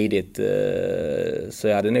väldigt tidigt. Så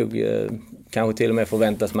jag hade nog kanske till och med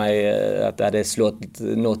förväntas mig att det hade slått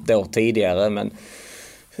något år tidigare, men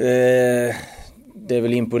det är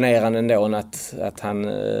väl imponerande ändå att han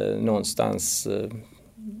någonstans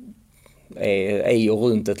är i och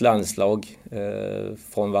runt ett landslag,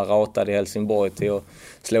 från var ratad i Helsingborg till att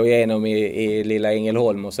slå igenom i lilla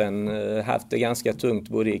Ängelholm, och sen haft det ganska tungt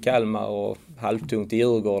både i Kalmar och halvtungt i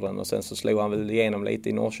Djurgården, och sen så slog han väl igenom lite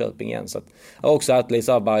i Norrköping igen. Så att, jag har också haft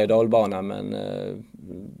lite berg- och dalbana, men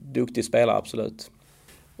duktig spelare absolut.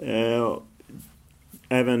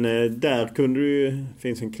 Även där kunde du,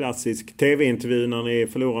 finns en klassisk tv-intervju när ni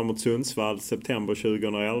förlorar mot Sundsvall september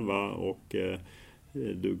 2011, och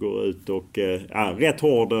du går ut och rätt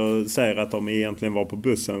hård och säger att de egentligen var på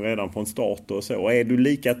bussen redan från start och så. Är du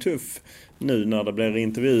lika tuff nu när det blir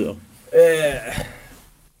intervjuer?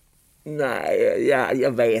 Nej,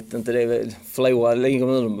 jag vet inte. Det är väl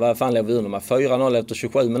vad fan låg vi under med? 4-0 efter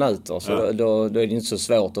 27 minuter. Så då är det inte så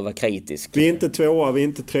svårt att vara kritisk. Vi är inte 2, vi är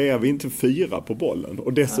inte 3, vi är inte 4 på bollen.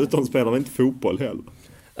 Och dessutom spelar vi inte fotboll heller.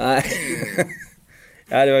 Nej.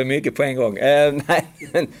 Ja, det var mycket på en gång. Nej,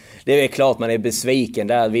 det är klart man är besviken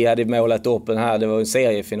där. Vi hade målat upp den här, det var en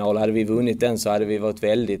seriefinal. Hade vi vunnit den så hade vi varit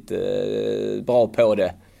väldigt bra på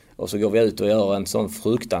det. Och så går vi ut och gör en sån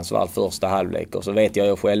fruktansvärd första halvlek. Och så vet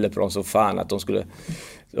jag skällde på dem så fan att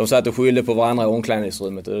de satt och skyllde på varandra i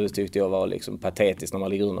omklädningsrummet. Och det tyckte jag var liksom patetiskt när man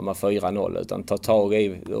ligger under med 4-0. Utan ta tag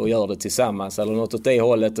i och gör det tillsammans. Eller något åt det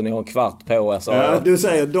hållet, och ni har en kvart på er. Ja, du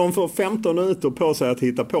säger de får 15 minuter på sig att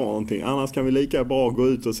hitta på någonting. Annars kan vi lika bra gå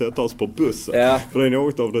ut och sätta oss på bussen. Ja. För det är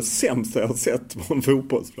något av det sämsta jag har sett på en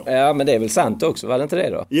fotbollsplan. Ja, men det är väl sant också, var det inte det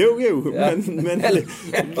då? Jo, ja. men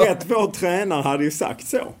rätt vår tränare hade ju sagt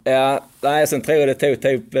så. Ja, nej, sen tror jag det tog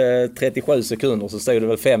typ 37 sekunder så stod det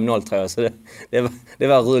väl 5-0 tror jag. Så det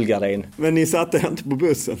var rullgardin. Men ni satte inte på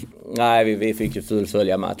bussen? Nej, vi fick ju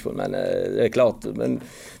fullfölja matchen, men det är klart. Men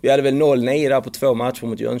vi hade väl 0-9 där på 2 matcher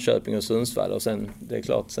mot Jönköping och Sundsvall, och sen, det är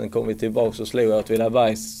klart, sen kom vi tillbaka och slog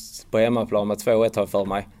Åtvidaberg på hemmaplan med 2-1 har för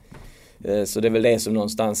mig. Så det är väl det som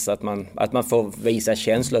någonstans att man får visa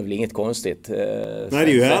känslor, är väl inget konstigt. Nej, det är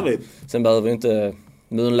ju härligt. Sen behöver ju inte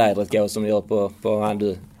munlädret gå som det gör på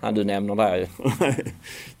han du nämner där.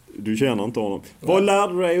 Du känner inte honom. Vad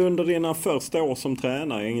lärde du dig under dina första år som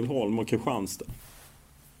tränare i Ängelholm och Kristianstad?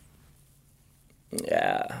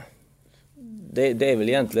 Ja, det är väl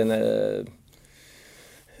egentligen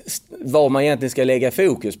vad man egentligen ska lägga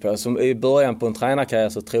fokus på. Som i början på en tränarkarriär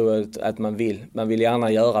så tror jag att man vill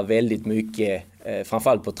gärna göra väldigt mycket,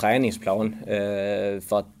 framförallt på träningsplan,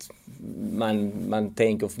 för att man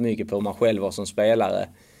tänker för mycket på hur man själv var som spelare.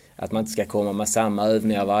 Att man inte ska komma med samma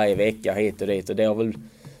övningar varje vecka hit och dit. Och det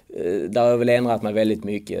har jag väl ändrat mig väldigt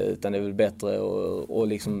mycket, utan det är väl bättre att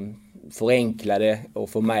liksom förenkla det och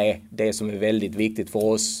få med det som är väldigt viktigt för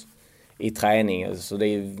oss i träning. Så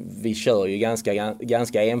vi kör ju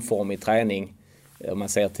ganska enformig träning. Om man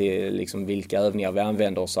ser till liksom vilka övningar vi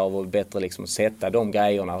använder oss av, och bättre liksom sätta de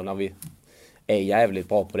grejerna. Och när vi är jävligt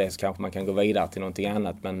bra på det så kanske man kan gå vidare till någonting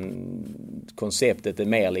annat. Men konceptet är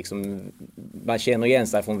mer liksom, man känner igen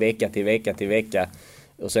sig från vecka till vecka till vecka.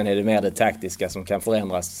 Och sen är det mer det taktiska som kan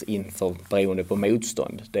förändras inför beroende på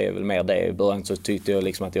motstånd. Det är väl mer det. I början så tyckte jag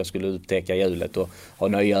liksom att jag skulle upptäcka hjulet och ha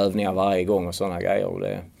nya övningar varje gång och sådana grejer. Och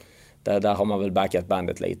där har man väl backat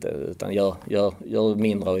bandet lite. Utan gör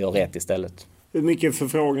mindre och gör rätt istället. Hur mycket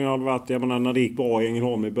förfrågningar har det varit? Jag menar, när det gick bra i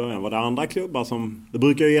Ängelholm i början, var det andra klubbar som... Det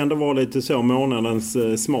brukar ju ändå vara lite så månadens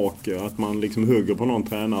smak, att man liksom hugger på någon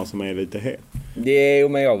tränare som är lite het. Jo,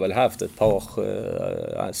 men jag har väl haft ett par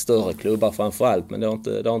större klubbar framförallt, men det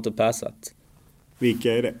har inte passat.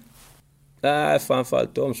 Vilka är det? Nej,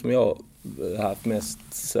 framförallt de som jag har haft mest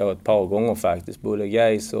så ett par gånger faktiskt. Både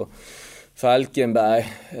Gais och Falkenberg.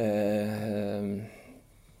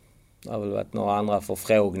 Det har väl varit några andra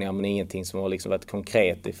förfrågningar, men ingenting som har liksom varit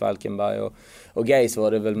konkret i Falkenberg. Och Gais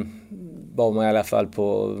var det väl, var man i alla fall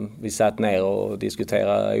på, vi satt ner och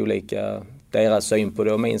diskuterade olika, deras syn på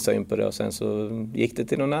det och min syn på det, och sen så gick det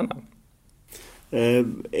till någon annan.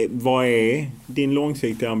 Vad är din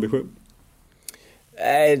långsiktiga ambition?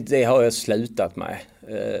 Det har jag slutat med.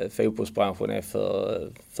 Fotbollsbranschen är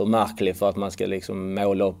för märklig för att man ska liksom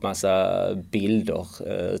måla upp massa bilder,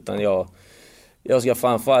 utan jag ska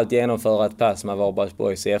framförallt genomföra ett pass med Varbergs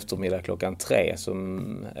Boys i eftermiddag 3:00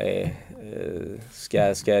 som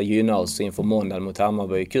ska gynna oss inför måndag mot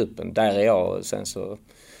Hammarby i kuppen. Där är jag, och sen så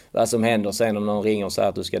vad som händer sen om någon ringer och säger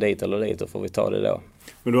att du ska dit eller dit, då får vi ta det då.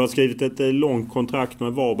 Men du har skrivit ett långt kontrakt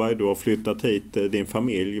med Varberg, du har flyttat hit din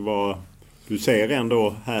familj. Du ser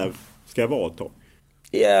ändå här ska vara ett tag?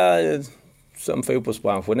 Ja, som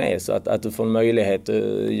fotbollsbranschen är, så att du får en möjlighet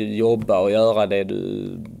att jobba och göra det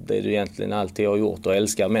du egentligen alltid har gjort och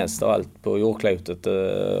älskar mest av allt på jordklotet,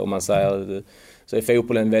 om man säger, så är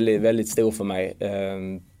fotbollen väldigt, väldigt stor för mig.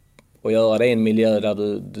 Och göra det i en miljö där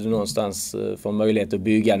du någonstans får möjlighet att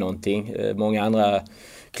bygga någonting. Många andra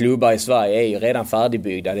klubbar i Sverige är ju redan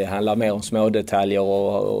färdigbyggda. Det handlar mer om små detaljer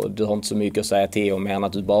och du har inte så mycket att säga till om än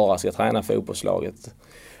att du bara ska träna fotbollslaget.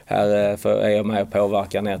 Här är jag med och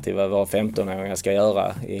påverkar ner till vad 15-åringar ska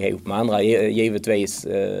göra ihop med andra givetvis,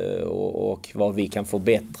 och vad vi kan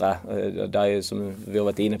förbättra. Där är som vi har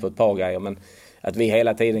varit inne på ett par grejer, men att vi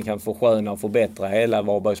hela tiden kan försköna och förbättra hela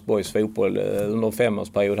Varbergs BoIS fotboll under en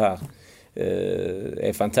 5-årsperiod här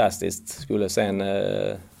är fantastiskt. Skulle sen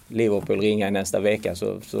Liverpool ringa i nästa vecka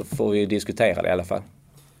så får vi diskutera det i alla fall.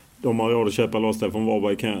 De har råd att köpa loss det från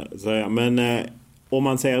Varberg, kan jag säga. Men om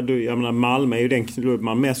man säger, jag menar, Malmö är ju den klubb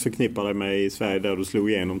man mest förknippar dig med i Sverige, där du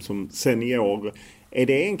slog igenom som senior. Är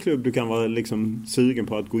det en klubb du kan vara liksom sugen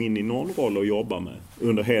på att gå in i någon roll och jobba med?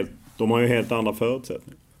 De har ju helt andra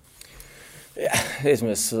förutsättningar. Ja, det är som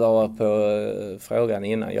jag svarade på frågan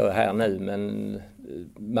innan. Jag är här nu, men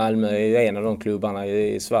Malmö är ju en av de klubbarna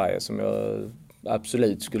i Sverige som jag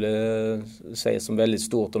absolut skulle se som väldigt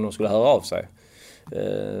stort om de skulle höra av sig.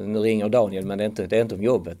 Nu ringer Daniel, men det är inte om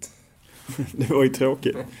jobbet. Det var ju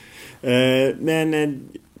tråkigt. Men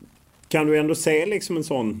kan du ändå se liksom en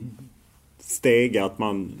sån steg att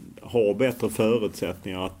man har bättre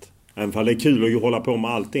förutsättningar, att även om det är kul att hålla på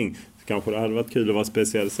med allting, så kanske det hade varit kul att vara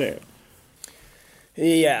specialiserad?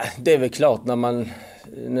 Ja, det är väl klart när man...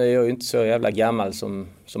 Nu är jag ju inte så jävla gammal som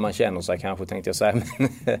man känner sig kanske, tänkte jag säga. Men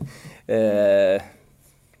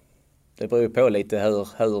det beror ju på lite hur...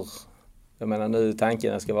 Jag menar, nu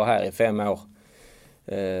tanken ska vara här i 5 år.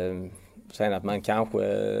 Sen att man kanske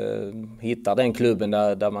hittar den klubben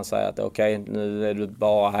där man säger att okej, nu är du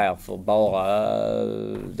bara här för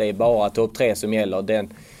det är bara topp 3 som gäller.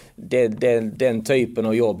 Den typen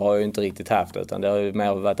av jobb har jag inte riktigt haft, utan det har ju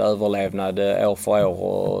mer varit överlevnad år för år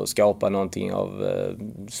och skapa någonting av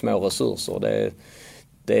små resurser.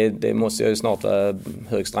 Det måste jag ju snart vara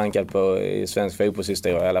högst rankad på i svensk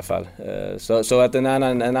fotbollshistoria i alla fall. Så att en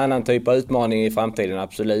annan typ av utmaning i framtiden,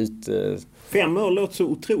 absolut. 5 år låter så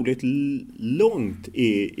otroligt långt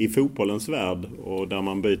i fotbollens värld, och där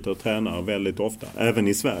man byter tränare väldigt ofta, även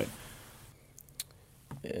i Sverige.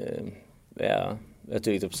 Ja, jag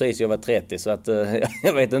tyckte precis jag var 30, så att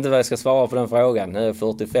jag vet inte vad jag ska svara på den frågan. Jag är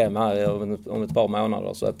 45 här om ett par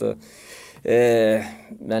månader, så att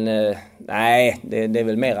men nej, det är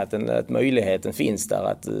väl mer att möjligheten finns där,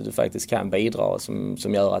 att du faktiskt kan bidra,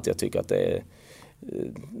 som gör att jag tycker att det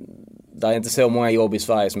är inte så många jobb i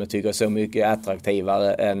Sverige som jag tycker är så mycket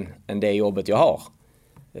attraktivare än det jobbet jag har.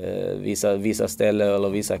 Vissa ställen eller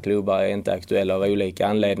vissa klubbar är inte aktuella av olika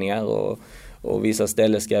anledningar, och vissa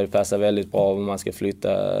ställen ska passa väldigt bra om man ska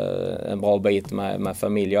flytta en bra bit med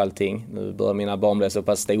familj och allting. Nu börjar mina barn bli så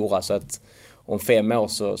pass stora, så att om 5 år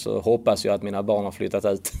så hoppas jag att mina barn har flyttat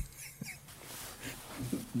ut.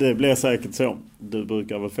 Det blir säkert så. Du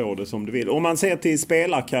brukar väl få det som du vill. Om man ser till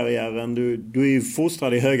spelarkarriären, du är ju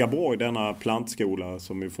fostrad i Högaborg, denna plantskola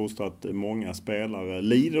som ju fostrat många spelare.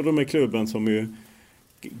 Lider du med klubben som ju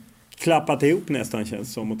klappat ihop nästan,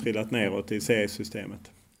 känns som, och trillat neråt i seriesystemet?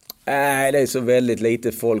 Nej, det är så väldigt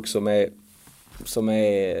lite folk som är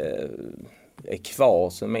kvar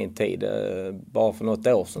sedan min tid. Bara för något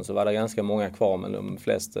år sedan så var det ganska många kvar, men de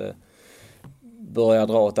flesta börjar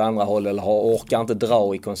dra åt andra håll eller orkar inte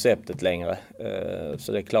dra i konceptet längre.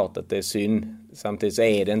 Så det är klart att det är synd. Samtidigt så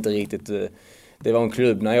är det inte riktigt... Det var en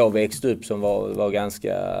klubb när jag växte upp som var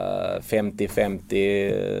ganska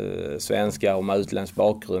 50-50 svenskar och med utländsk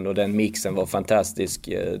bakgrund, och den mixen var fantastisk.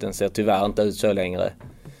 Den ser tyvärr inte ut så längre.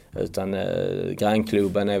 Utan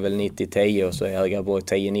grannklubben är väl 90-10 och så är Högaborg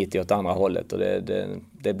 10-90 åt andra hållet, och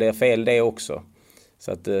det blir fel det också.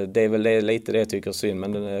 Så att det är väl lite det jag tycker är synd,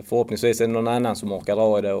 men förhoppningsvis är det någon annan som orkar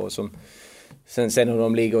dra i det, och som sen om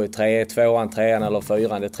de ligger i 2an, 3an eller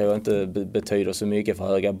 4an, det tror jag inte betyder så mycket för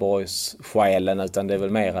Högaborgs själen, utan det är väl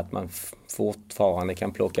mer att man fortfarande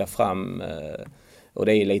kan plocka fram, och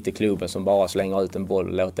det är lite klubben som bara slänger ut en boll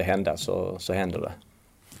och låter hända, så händer det.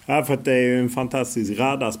 Ja, för att det är ju en fantastisk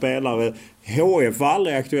radda spelare. HF var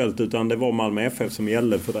aldrig aktuellt, utan det var Malmö FF som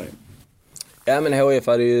gällde för dig. Ja, men HF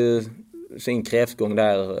hade ju sin kräftgång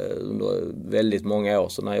där under väldigt många år.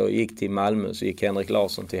 Så när jag gick till Malmö så gick Henrik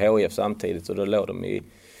Larsson till HF samtidigt, och då låg de i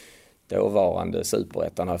dåvarande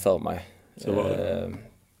Superettan, har jag för mig.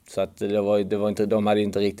 Så att det var inte, de hade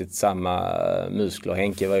inte riktigt samma muskler.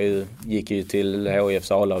 Henke gick ju till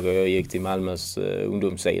HFs A-lag och jag gick till Malmös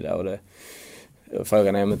ungdomssida, och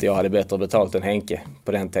Frågan är om inte jag hade bättre betalt än Henke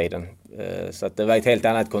på den tiden. Så att det var ett helt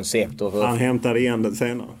annat koncept. Han hämtade igen det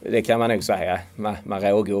senare. Det kan man nog säga. Man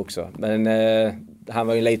råg också. Men han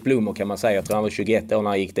var ju en late bloomer kan man säga. Jag tror han var 21 år när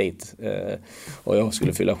han gick dit. Och jag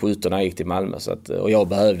skulle fylla 17 när jag gick till Malmö. Så att, och jag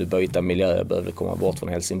behövde byta miljö. Jag behövde komma bort från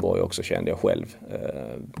Helsingborg också, kände jag själv.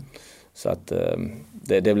 Så att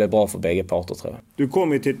det blev bra för bägge parter, tror jag. Du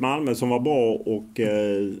kom ju till ett Malmö som var bra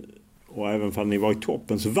och även om ni var i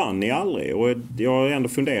toppen så vann ni aldrig. Och jag har ändå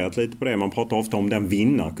funderat lite på det. Man pratar ofta om den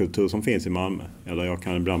vinnarkultur som finns i Malmö. Eller jag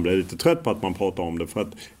kan ibland bli lite trött på att man pratar om det. För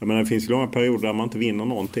att jag menar, det finns långa perioder där man inte vinner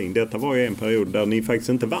någonting. Detta var ju en period där ni faktiskt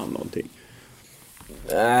inte vann någonting.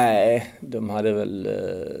 Nej, de hade väl...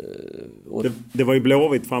 Det var ju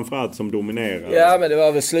Blåvitt framförallt som dominerade. Ja, men det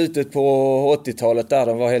var väl slutet på 80-talet där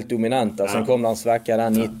de var helt dominanta. Sen kom det en svacka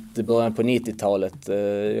där början på 90-talet.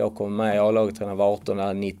 Jag kom med i A-laget när jag var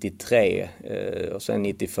 18, 93. Och sen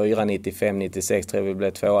 94, 95, 96 tror jag vi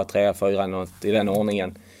blev 2, 3, 4 något i den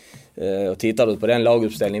ordningen. Och tittar du på den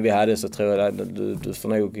laguppställning vi hade så tror jag att du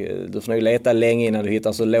får nog leta länge innan du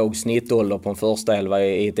hittar så låg snittålder på en första elva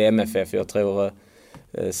i ett MFF. Jag tror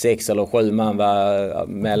 6 eller 7 man var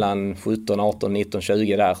mellan 17, 18, 19,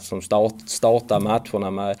 20 där som startar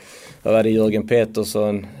matcherna med, vad var det, Jörgen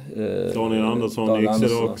Pettersson, Daniel Andersson,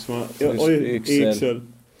 Yxel,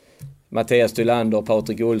 Mattias Dylander,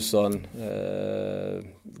 Patrik Olsson,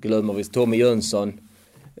 glömmer vi Tommy Jönsson,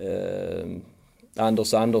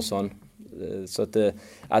 Anders Andersson. Så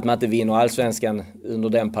att man inte vinner allsvenskan under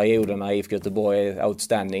den perioden när IFK Göteborg är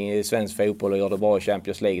outstanding i svensk fotboll och gör det bra i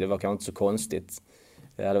Champions League, det var kanske inte så konstigt.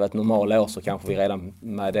 Det hade varit normala år så kanske vi redan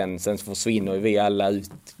med den, sen försvinner vi alla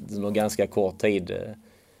ut under ganska kort tid.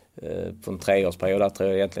 På en 3-årsperiod där tror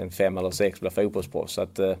jag egentligen 5 eller 6 blir fotbollsproffs. Så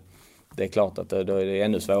att det är klart att då är det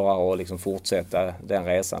ännu svårare att liksom fortsätta den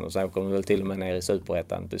resan. Och sen kommer vi väl till och med ner i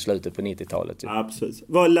Superettan på slutet på 90-talet. Ja, precis.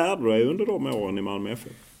 Vad lärde du dig under de åren i Malmö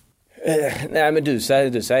FF? Nej, men du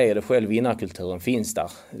säger det själv, vinnarkulturen finns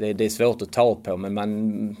där. Det är svårt att ta på,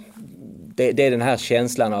 men det är den här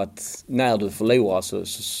känslan av att när du förlorar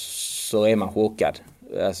så är man chockad.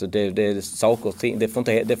 Alltså det är saker och ting. Det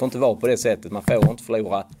får inte vara på det sättet. Man får inte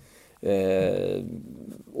förlora.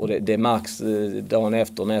 Och det märks dagen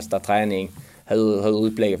efter nästa träning. Hur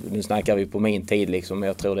upplevs, nu snackar vi på min tid liksom.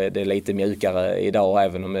 Jag tror det är lite mjukare idag,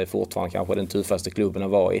 även om det är fortfarande kanske den tuffaste klubben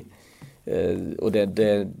att vara i. Och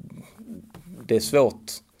det är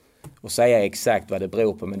svårt att säga exakt vad det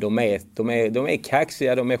beror på, men de är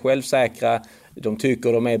kaxiga, de är självsäkra, de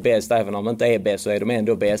tycker de är bäst, även om de inte är bäst så är de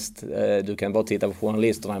ändå bäst. Du kan bara titta på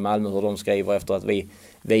journalisterna i Malmö hur de skriver efter att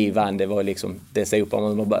vi vann, det var liksom, det sopar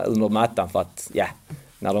under mattan för att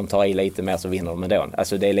när de tar i lite mer så vinner de ändå.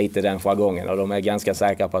 Alltså det är lite den jargongen, och de är ganska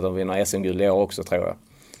säkra på att de vinner SM-guld i år också, tror jag.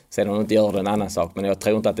 Sen om de inte gör det en annan sak, men jag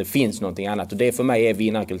tror inte att det finns någonting annat. Och det för mig är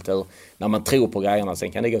vinnarkultur, när man tror på grejerna.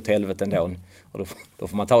 Sen kan det gå till helvete ändå, och då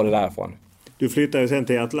får man ta det därifrån. Du flyttade sen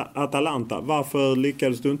till Atalanta. Varför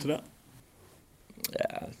lyckades du inte där? Ja,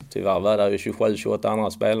 tyvärr var det ju 27-28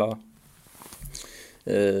 andra spelare.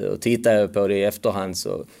 Och tittar jag på det i efterhand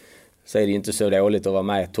så är det inte så dåligt att vara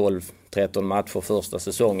med 12-13 matcher första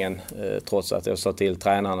säsongen. Trots att jag sa till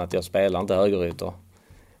tränaren att jag spelar inte högerytor.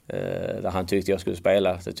 Där han tyckte jag skulle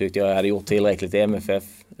spela. Så tyckte jag hade gjort tillräckligt i MFF.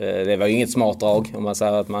 Det var ju inget smart drag om man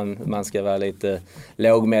säger att man ska vara lite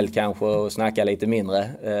lågmäld kanske och snacka lite mindre.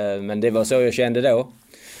 Men det var så jag kände då.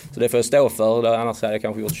 Så det får jag stå för. Annars hade jag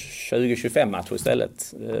kanske gjort 20-25 matcher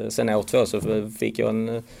istället. Sen år 2 så fick jag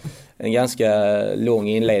en ganska lång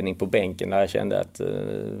inledning på bänken där jag kände att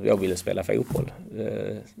jag ville spela fotboll.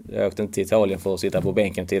 Jag åkte inte till Italien för att sitta på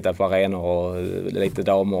bänken, titta på arenor och lite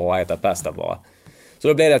damer och äta pasta bara. Så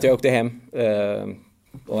då blev det att jag åkte hem.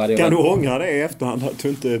 Kan du ångra det i efterhand att du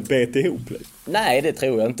inte bet ihop lite? Nej, det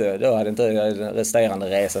tror jag inte. Då hade inte den resterande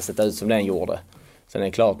resa sett ut som den gjorde. Sen är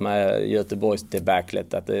det klart med Göteborgs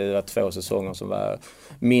debaclet att det var 2 säsonger som var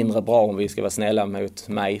mindre bra, om vi ska vara snälla mot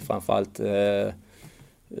mig framförallt.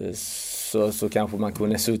 Så kanske man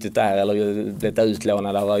kunde suttit där eller blivit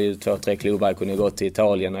utlånad. Det var ju 2-3 klubbar. Jag kunde gå till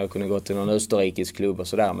Italien och jag kunde gå till någon österrikisk klubb och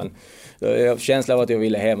sådär. Men känslan var att jag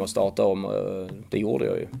ville hem och starta om. Det gjorde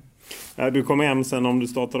jag ju. Ja, du kom hem sen, om du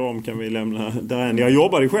startade om kan vi lämna där. Jag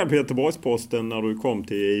jobbade själv på Göteborgsposten när du kom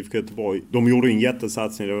till IFK Göteborg. De gjorde en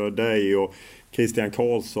jättesatsning. Det var dig och Christian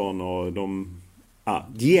Karlsson och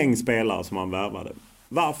gäng spelare som man värvade.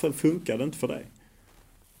 Varför funkar det inte för dig?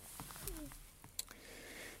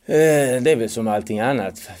 Det är väl som allting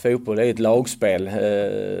annat. Fotboll är ett lagspel.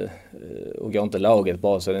 Och går inte laget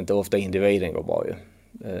bra så är det inte ofta individen går bra ju.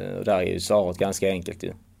 Och där är ju svaret ganska enkelt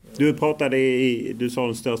ju. Du pratade du sa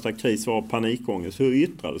den största kris var panikångest. Hur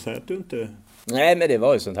yttrade sig att du inte... Nej, men det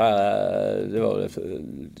var ju sånt här, det var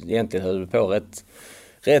egentligen höll på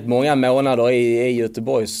rätt många månader i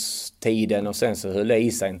Göteborgstiden och sen så höll det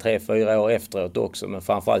i sig 3-4 år efteråt också, men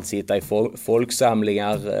framförallt sitta i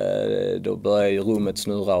folksamlingar, då började ju rummet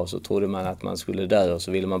snurra och så trodde man att man skulle dö och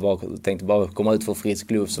så ville man tänkte bara komma ut för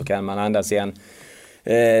frisk luft så kan man andas igen.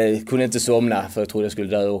 Kunde inte somna för jag trodde jag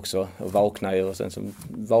skulle dö också och vakna ju och sen så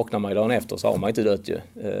vaknar man ju dagen efter så har man inte dött ju.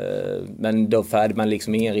 Men då hade man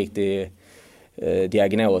liksom ingen riktig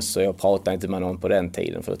diagnos och jag pratade inte med någon på den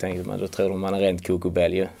tiden för då tänkte man, då tror de man är rent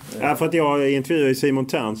kokobälg ju. Ja, för att jag intervjuade Simon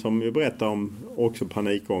Tern som ju berättade om också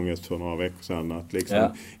panikångest för några veckor sedan att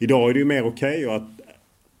liksom, idag är det ju mer okej och att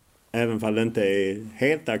även fall det inte är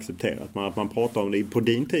helt accepterat men att man pratar om det på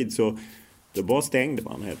din tid så då bara stängde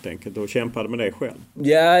man helt enkelt och kämpade med det själv.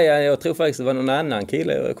 Ja, jag tror faktiskt det var någon annan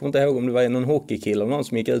kille. Jag kommer inte ihåg om det var någon hockeykille eller någon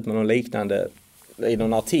som gick ut med någon liknande i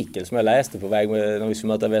någon artikel som jag läste på väg när vi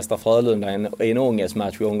skulle möta Västra Frölunda i en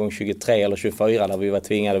ångestmatch i omgång 23 eller 24 där vi var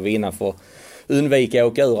tvingade att vinna för att undvika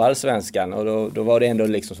att åka ur allsvenskan. Och då var det ändå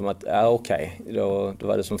liksom som att, då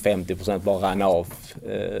var det som 50% bara rann av.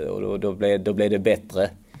 Och då blev det bättre.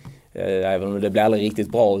 Även om det blev aldrig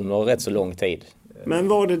riktigt bra under rätt så lång tid. Men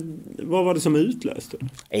vad var det som utlöste?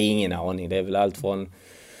 Ingen aning. Det är väl allt från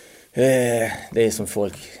det är som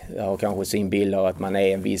folk har kanske sin bild av att man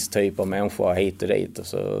är en viss typ av människa hit och dit och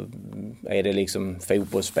så är det liksom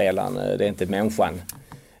fotbollsspelaren, det är inte människan.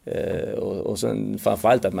 Och sen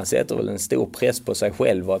framförallt att man sätter väl en stor press på sig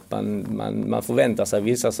själv och att man förväntar sig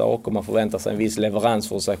vissa saker, man förväntar sig en viss leverans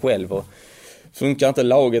för sig själv och funkar inte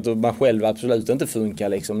laget och man själv absolut inte funkar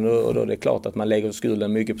liksom, och då är det klart att man lägger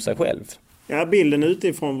skulden mycket på sig själv. Ja, bilden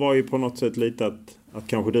utifrån var ju på något sätt lite att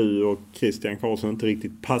kanske du och Christian Karlsson inte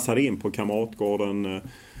riktigt passade in på Kamratgården.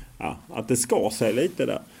 Ja, att det skar sig lite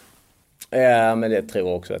där. Ja, men det tror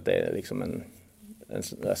jag också att det är liksom en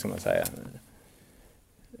vad ska man säga,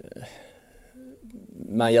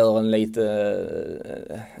 man gör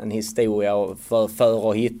en historia för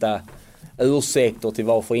att hitta ursäkter till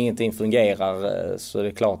varför ingenting fungerar, så det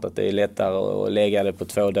är klart att det är lättare att lägga det på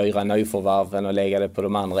 2 dyra nyförvärv än att lägga det på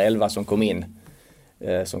de andra 11 som kom in,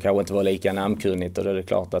 som kanske inte var lika namnkunnigt, och då är det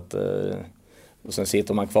klart att och sen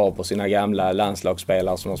sitter man kvar på sina gamla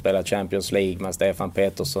landslagsspelare som har spelat Champions League med Stefan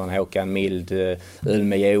Pettersson, Håkan Mild,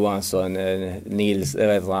 Ulme Johansson,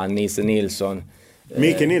 Nisse Nilsson,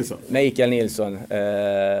 Mikael Nilsson.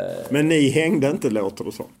 Men ni hängde inte, låter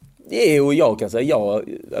det så? Jo, jag kan säga,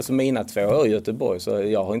 alltså mina 2 år i Göteborg, så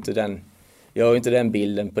jag har inte den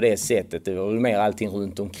bilden på det sättet. Det var mer allting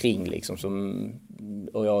runt omkring liksom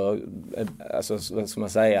och jag, alltså vad ska man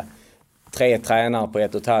säga, 3 tränare på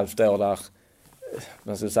 1,5 år där,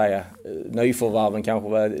 man ska säga, nyförvärven kanske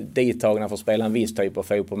var dittagna för att spela en viss typ av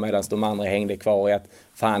fotboll medan de andra hängde kvar i att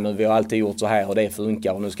fan, vi har alltid gjort så här och det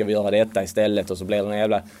funkar och nu ska vi göra detta istället, och så blir det en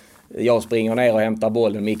jävla, jag springer ner och hämtar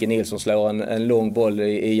bollen, Micke Nilsson slår en lång boll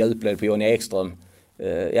i djupled på Johnny Ekström.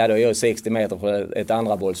 Ja, då är jag 60 meter på ett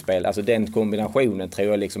andra bollspel. Alltså den kombinationen tror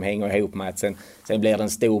jag liksom hänger ihop med att sen blir det en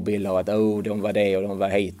stor bild av att de var det och de var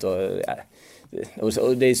hit.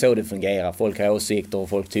 Och det är så det fungerar. Folk har åsikter och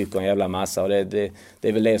folk tycker en jävla massa. Och det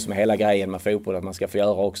är väl det som är hela grejen med fotboll, att man ska få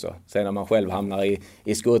göra också. Sen när man själv hamnar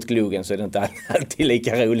i skottgluggen så är det inte alltid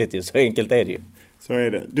lika roligt. Så enkelt är det ju. Så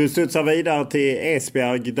är det. Du studsar vidare till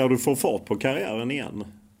Esbjerg där du får fart på karriären igen.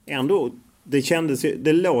 Ändå,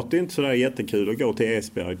 det låter ju inte så där jättekul att gå till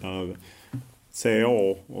Esbjerg där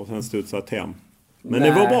CA och sen studsat hem. Men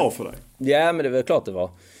det var bra för dig. Ja, men det var klart det var.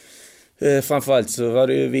 Framförallt så var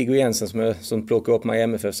det ju Viggo Jensen som plockade upp mig i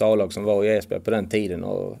MFFs A-lag som var i Esbjerg på den tiden.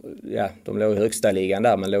 Och ja, de låg i högsta ligan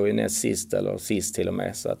där, men låg ju näst sist eller sist till och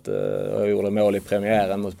med. Så att jag gjorde mål i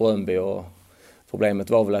premiären mot Bröndby, och problemet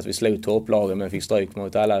var väl att vi slog topplagen men fick stryk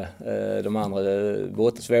mot alla de andra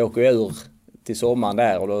borta. Så vi åker ur till sommaren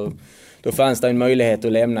där, och då fanns det en möjlighet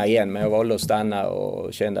att lämna igen, men jag valde att stanna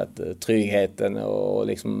och kände att tryggheten och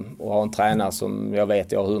ha en tränare som jag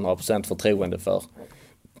vet jag har 100% förtroende för.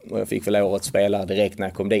 Och jag fick väl årets spelare direkt när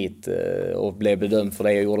jag kom dit och blev bedömd för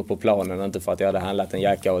det jag gjorde på planen, inte för att jag hade handlat en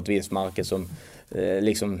jacka och ett visst märke som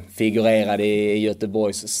liksom figurerade i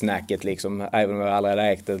Göteborgs snacket liksom. Även om jag aldrig hade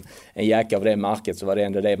ägt en jacka av det märket, så var det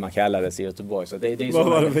ändå det man kallades i Göteborg. Så det vad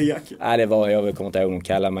var det för jacka? Ja, det var, jag kommer inte ihåg om de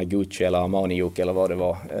kallade mig Gucci eller Armani eller vad det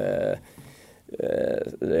var.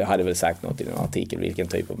 Jag hade väl sagt något i den artikel vilken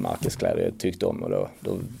typ av märkeskläder jag tyckte om, och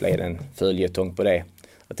då blev det en följetong på det.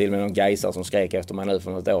 Och till och med någon Gaisar som skrek efter mig nu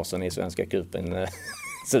för något år sedan i Svenska cupen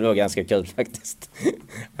Så det var ganska kul faktiskt.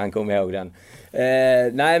 Han kom ihåg den.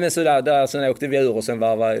 Nej men så där sen åkte vi ur och sen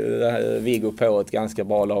var Viggo på ett ganska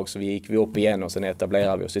bra lag, så vi gick upp igen och sen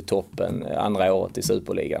etablerade vi oss i toppen andra året i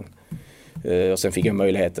Superligan. Och sen fick jag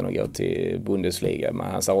möjligheten att gå till Bundesliga med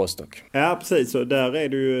Hansa Rostock. Ja precis, så där är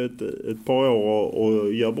du ju ett par år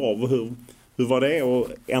och gör bra. Hur var det att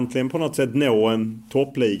äntligen på något sätt nå en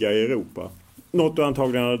toppliga i Europa? Något du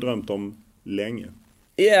antagligen hade drömt om länge.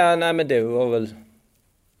 Ja, nej men det var väl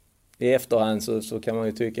i efterhand så kan man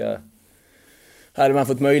ju tycka, hade man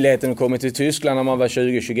fått möjligheten att komma till Tyskland när man var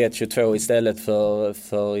 20, 21, 22 istället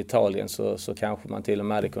för Italien så kanske man till och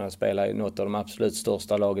med hade kunnat spela i något av de absolut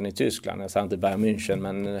största lagen i Tyskland. Jag sa inte Bayern München,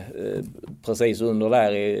 men precis under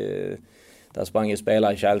där sprang ju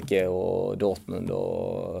spelare i Schalke och Dortmund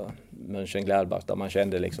och Mönchengladbach, där man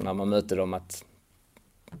kände liksom när man mötte dem att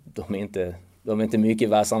de är inte mycket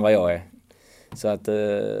vassare än vad jag är. Så att...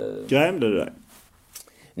 Grämde du dig?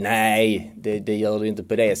 Nej, det gör det inte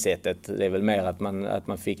på det sättet. Det är väl mer att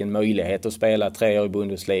man fick en möjlighet att spela 3 år i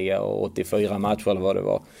Bundesliga och 84 matcher eller vad det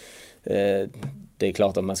var. Det är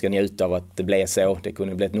klart att man ska njuta av att det blev så. Det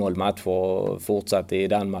kunde bli 0 matcher och fortsatt i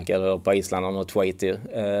Danmark eller på Island och något skit.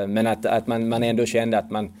 Men att man ändå kände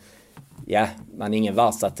att man är ingen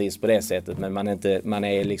varsartist på det sättet, men man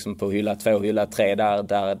är liksom på hylla 2, hylla 3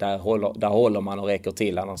 där håller man och räcker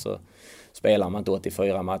till, annars så spelar man inte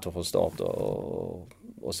 84 matcher från start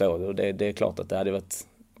och så. Det är klart att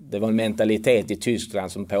det var en mentalitet i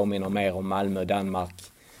Tyskland som påminner mer om Malmö, Danmark.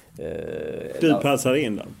 Du passade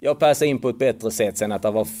in då? Jag passade in på ett bättre sätt. Sen att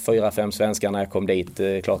det var 4-5 svenskar när jag kom dit,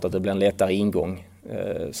 klart att det blev en lättare ingång.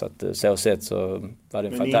 Så att så sett så var det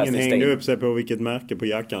en fantastisk tid. Men ingen hängde upp sig på vilket märke på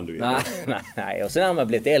jackan du gör? Nej. Och sen har man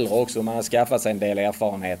blivit äldre också. Man har skaffat sig en del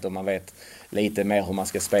erfarenhet och man vet lite mer hur man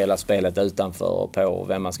ska spela spelet utanför och på,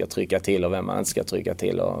 vem man ska trycka till och vem man inte ska trycka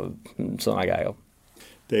till och sådana grejer.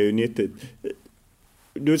 Det är ju nyttigt.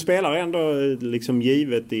 Du spelar ändå liksom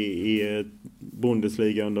givet i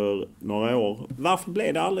Bundesliga under några år. Varför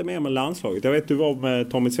blev det aldrig mer med landslaget? Jag vet du var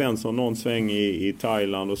med Tommy Svensson någon sväng i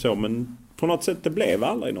Thailand och så, men på något sätt det blev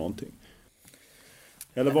aldrig någonting.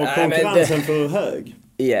 Eller var konkurrensen för hög?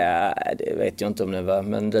 Ja, det vet jag inte om det var.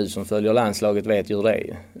 Men du som följer landslaget vet ju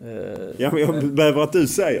det. Ja, men jag behöver att du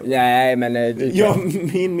säger. Nej, men...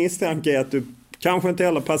 Min misstanke är att du kanske inte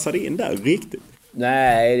heller passade in där riktigt.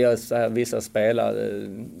 Nej, vissa spelare...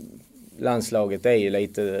 Landslaget är ju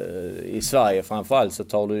lite... I Sverige framförallt så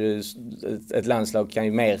tar du ju... Ett landslag kan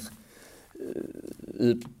ju mer...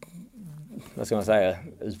 vad ska man säga?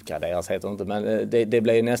 Uppgraderas heter det inte. Men det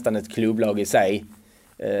blir ju nästan ett klubblag i sig.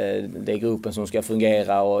 Det är gruppen som ska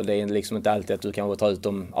fungera och det är liksom inte alltid att du kan ta ut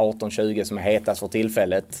de 18-20 som är hetast för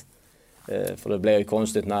tillfället. För det blir ju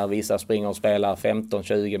konstigt när vissa springer och spelar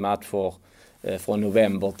 15-20 matcher från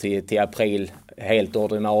november till april, helt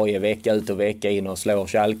ordinarie vecka ut och vecka in och slår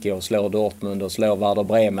Schalke och slår Dortmund och slår Werder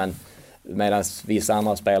Bremen, medan vissa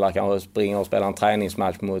andra spelare kanske springer och spelar en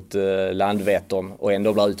träningsmatch mot Landvettern och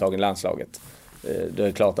ändå blir uttagen i landslaget. Det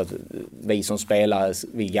är klart att vi som spelare,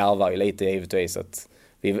 vi garvar ju lite givetvis att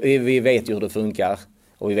vi vet ju hur det funkar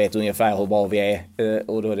och vi vet ungefär hur bra vi är,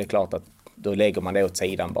 och då är det klart att då lägger man det åt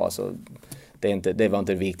sidan bara, så det var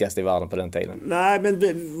inte det viktigaste i världen på den tiden. Nej, men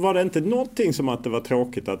var det inte någonting som att det var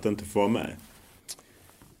tråkigt att det inte få vara med?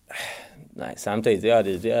 Nej, samtidigt jag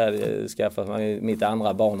hade skaffat mig mitt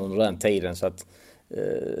andra barn under den tiden, så att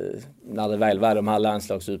när det väl var de här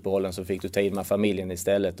landslagsuppehållen så fick du tid med familjen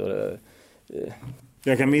istället. Och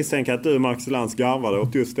jag kan misstänka att du och Max Lantz garvade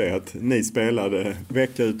åt just det, att ni spelade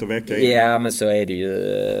vecka ut och vecka in. Ja, men så är det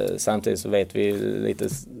ju. Samtidigt så vet vi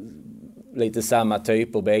lite samma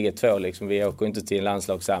typer bägge två. Liksom. Vi åker inte till en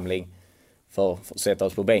landslagssamling för att sätta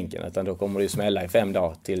oss på bänken, utan då kommer det ju smälla i 5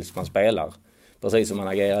 dagar tills man spelar. Precis som man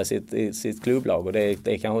agerar i sitt klubblag. Och det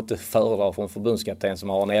är kanske inte föredrar från förbundskapten som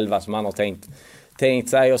har en 11 som man har tänkt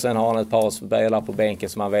sig, och sen har han ett par spelare på bänken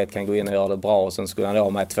som man vet kan gå in och göra det bra, och sen skulle han då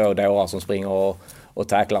med 2 dårar som springer och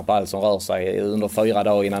tacklar på allt som rör sig under 4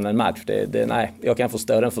 dagar innan en match. Nej, jag kan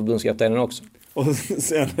förstå den förbundskaptenen också. Och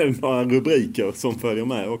sen är det några rubriker som följer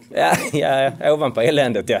med också. Ja, ovanpå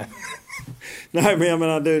eländet, ja. Nej, men jag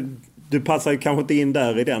menar, du passar ju kanske inte in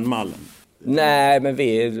där i den mallen. Nej, men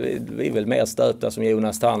vi är väl mer stöpta som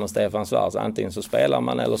Jonas Tarn och Stefan Svars. Antingen så spelar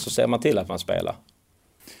man eller så ser man till att man spelar.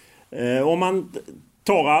 Om man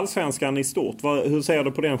tar allsvenskan i stort, hur ser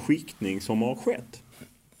du på den skiktning som har skett?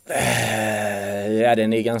 Ja,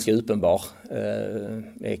 den är ganska uppenbar.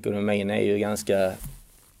 Ekonomin är ju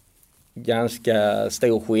ganska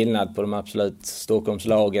stor skillnad på de absolut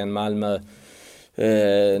Stockholmslagen, Malmö,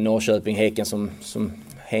 Norrköping, Häcken som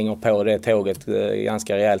hänger på det tåget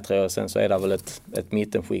ganska rejält tror jag. Sen så är det väl ett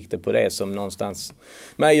mittenskikte på det som någonstans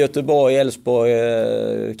med Göteborg, Elfsborg,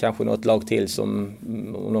 kanske något lag till som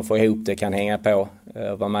om de får ihop det kan hänga på,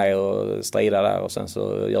 vara med och strida där och sen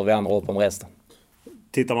så gör vi andra upp om resten.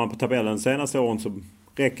 Tittar man på tabellen senaste åren så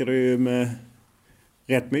räcker det ju med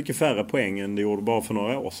rätt mycket färre poäng än det gjorde bara för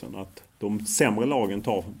några år sedan. Att de sämre lagen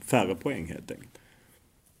tar färre poäng helt enkelt.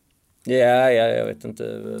 Ja, jag vet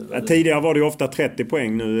inte. Tidigare var det ju ofta 30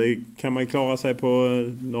 poäng. Nu kan man ju klara sig på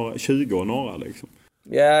 20 och några liksom.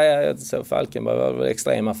 Ja, jag såg Falkenberg var väl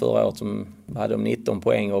extrema förra året som hade 19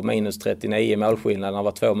 poäng och minus 39 målskillnad. Det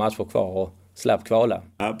var 2 matcher kvar och slapp kvala.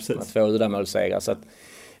 Ja, precis. Med 2 uddamålssegrar. Så att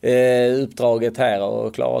uppdraget här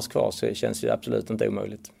och klara oss kvar så känns ju absolut inte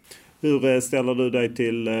omöjligt. Hur ställer du dig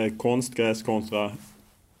till konstgräs kontra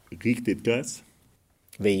riktigt gräs?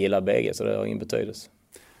 Vi gillar bägge så det har ingen betydelse.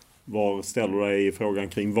 Var ställer du dig i frågan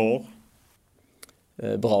kring VAR?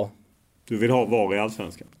 Bra. Du vill ha VAR i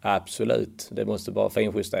Allsvenskan? Absolut. Det måste bara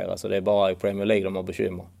finjusteras. Så det är bara i Premier League de har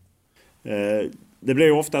bekymmer. Det blir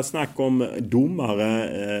ju ofta snack om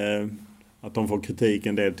domare. Att de får kritik.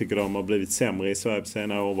 En del tycker de har blivit sämre i Sverige på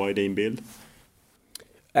senare år. Vad är din bild?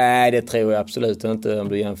 Nej, det tror jag absolut inte om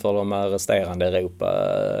du jämför dem med resterande Europa.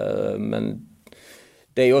 Men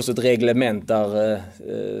det är ju också ett reglement där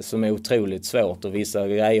som är otroligt svårt och vissa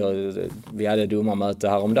grejer. Vi hade domarmöte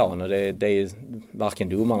häromdagen och det är varken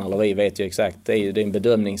domarna eller vi vet ju exakt. Det är en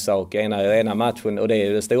bedömningssak. Ena matchen, och det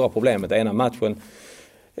är det stora problemet. Ena matchen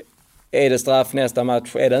är det straff, nästa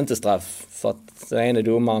match är det inte straff. För att den ena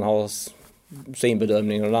domaren har sin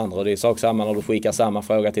bedömning och den andra. Och det är sak samma när du skickar samma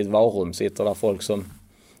fråga till ett varum. Sitter där folk som,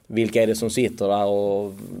 vilka är det som sitter där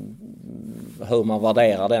och hur man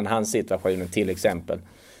värderar den handsituationen till exempel.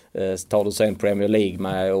 Tar du sen Premier League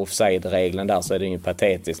med offside-regeln där så är det ju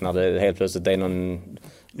patetiskt när det helt plötsligt är någon...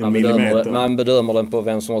 Man bedömer den på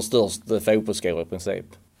vem som har störst fotbollsskor i princip.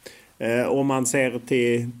 Om man ser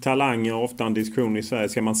till talanger, ofta en diskussion i Sverige,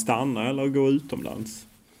 ska man stanna eller gå utomlands?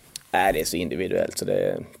 Nej, det är så individuellt så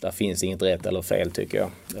där finns inget rätt eller fel tycker jag.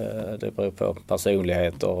 Det beror på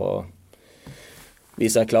personlighet och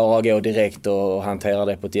vissa klarar att gå direkt och hantera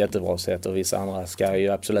det på ett jättebra sätt och vissa andra ska ju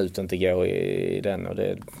absolut inte gå i den och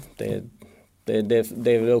det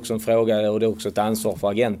är väl också en fråga och det är också ett ansvar för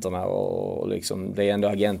agenterna och liksom, det är ändå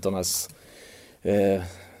agenternas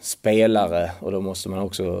spelare och då måste man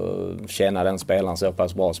också känna den spelaren så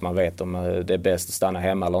pass bra så man vet om det är bäst att stanna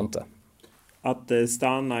hemma eller inte. Att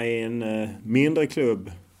stanna i en mindre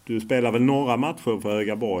klubb, du spelar väl några matcher för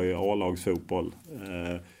Högaborg, A-lagsfotboll?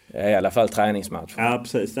 I alla fall träningsmatcher. Ja,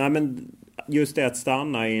 precis. Nej, men just det att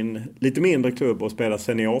stanna i en lite mindre klubb och spela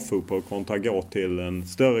seniorfotboll kontra gå till en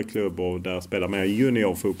större klubb och där spela mer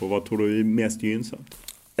juniorfotboll, vad tror du är mest gynnsamt?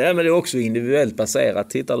 Ja, men det är också individuellt baserat.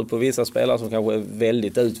 Tittar du på vissa spelare som kanske är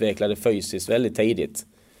väldigt utvecklade fysiskt väldigt tidigt,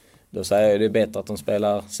 då säger jag det är bättre att de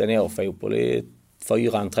spelar seniorfotboll i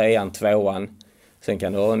 4:an, 3:an, 2:an. Sen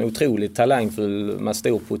kan du ha en otroligt talangfull med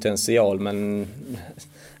stor potential men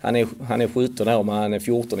han är 17 år men han är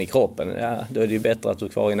 14 i kroppen. Ja, då är det ju bättre att du är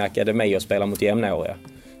kvar i en akademi och spelar mot jämnåriga.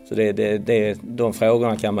 Så de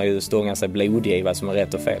frågorna kan man ju stånga sig blodig i vad som är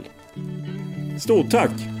rätt och fel. Stort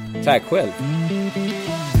tack! Tack själv!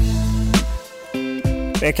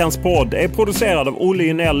 Veckans podd är producerad av Olle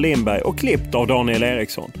Junell Lindberg och klippt av Daniel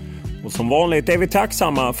Eriksson. Och som vanligt är vi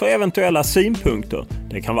tacksamma för eventuella synpunkter.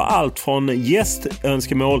 Det kan vara allt från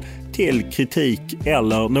gästönskemål till kritik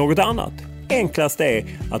eller något annat. Enklast är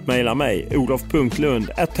att mejla mig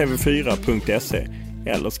olof.lund@tv4.se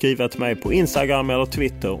eller skriva till mig på Instagram eller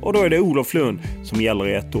Twitter och då är det Olof Lund som gäller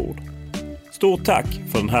i ett ord. Stort tack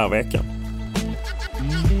för den här veckan.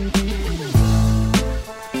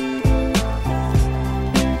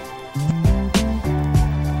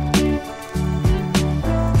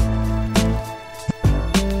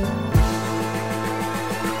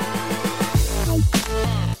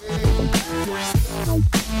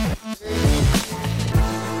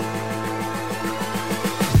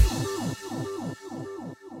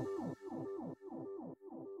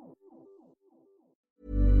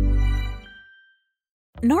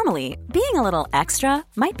 Normally, being a little extra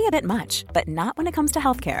might be a bit much, but not when it comes to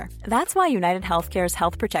healthcare. That's why United Healthcare's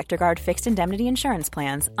Health Protector Guard fixed indemnity insurance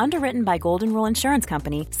plans, underwritten by Golden Rule Insurance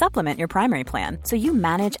Company, supplement your primary plan so you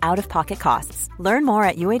manage out-of-pocket costs. Learn more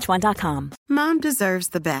at uh1.com. Mom deserves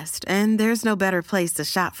the best, and there's no better place to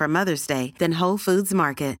shop for Mother's Day than Whole Foods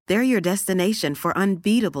Market. They're your destination for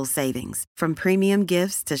unbeatable savings, from premium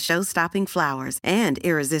gifts to show-stopping flowers and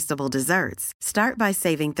irresistible desserts. Start by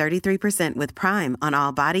saving 33% with Prime on all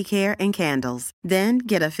small body care and candles. Then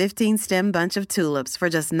get a 15-stem bunch of tulips for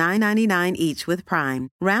just $9.99 each with Prime.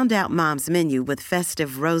 Round out Mom's menu with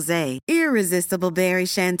festive rosé, irresistible berry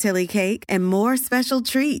chantilly cake, and more special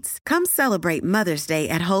treats. Come celebrate Mother's Day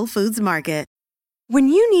at Whole Foods Market. When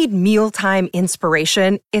you need mealtime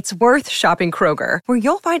inspiration, it's worth shopping Kroger, where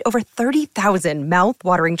you'll find over 30,000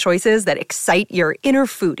 mouth-watering choices that excite your inner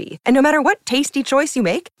foodie. And no matter what tasty choice you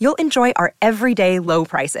make, you'll enjoy our everyday low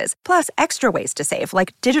prices, plus extra ways to save,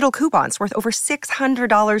 like digital coupons worth over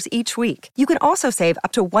 $600 each week. You can also save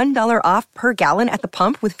up to $1 off per gallon at the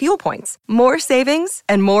pump with fuel points. More savings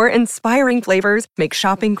and more inspiring flavors make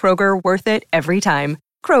shopping Kroger worth it every time.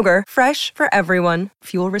 Kroger, fresh for everyone.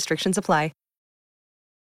 Fuel restrictions apply.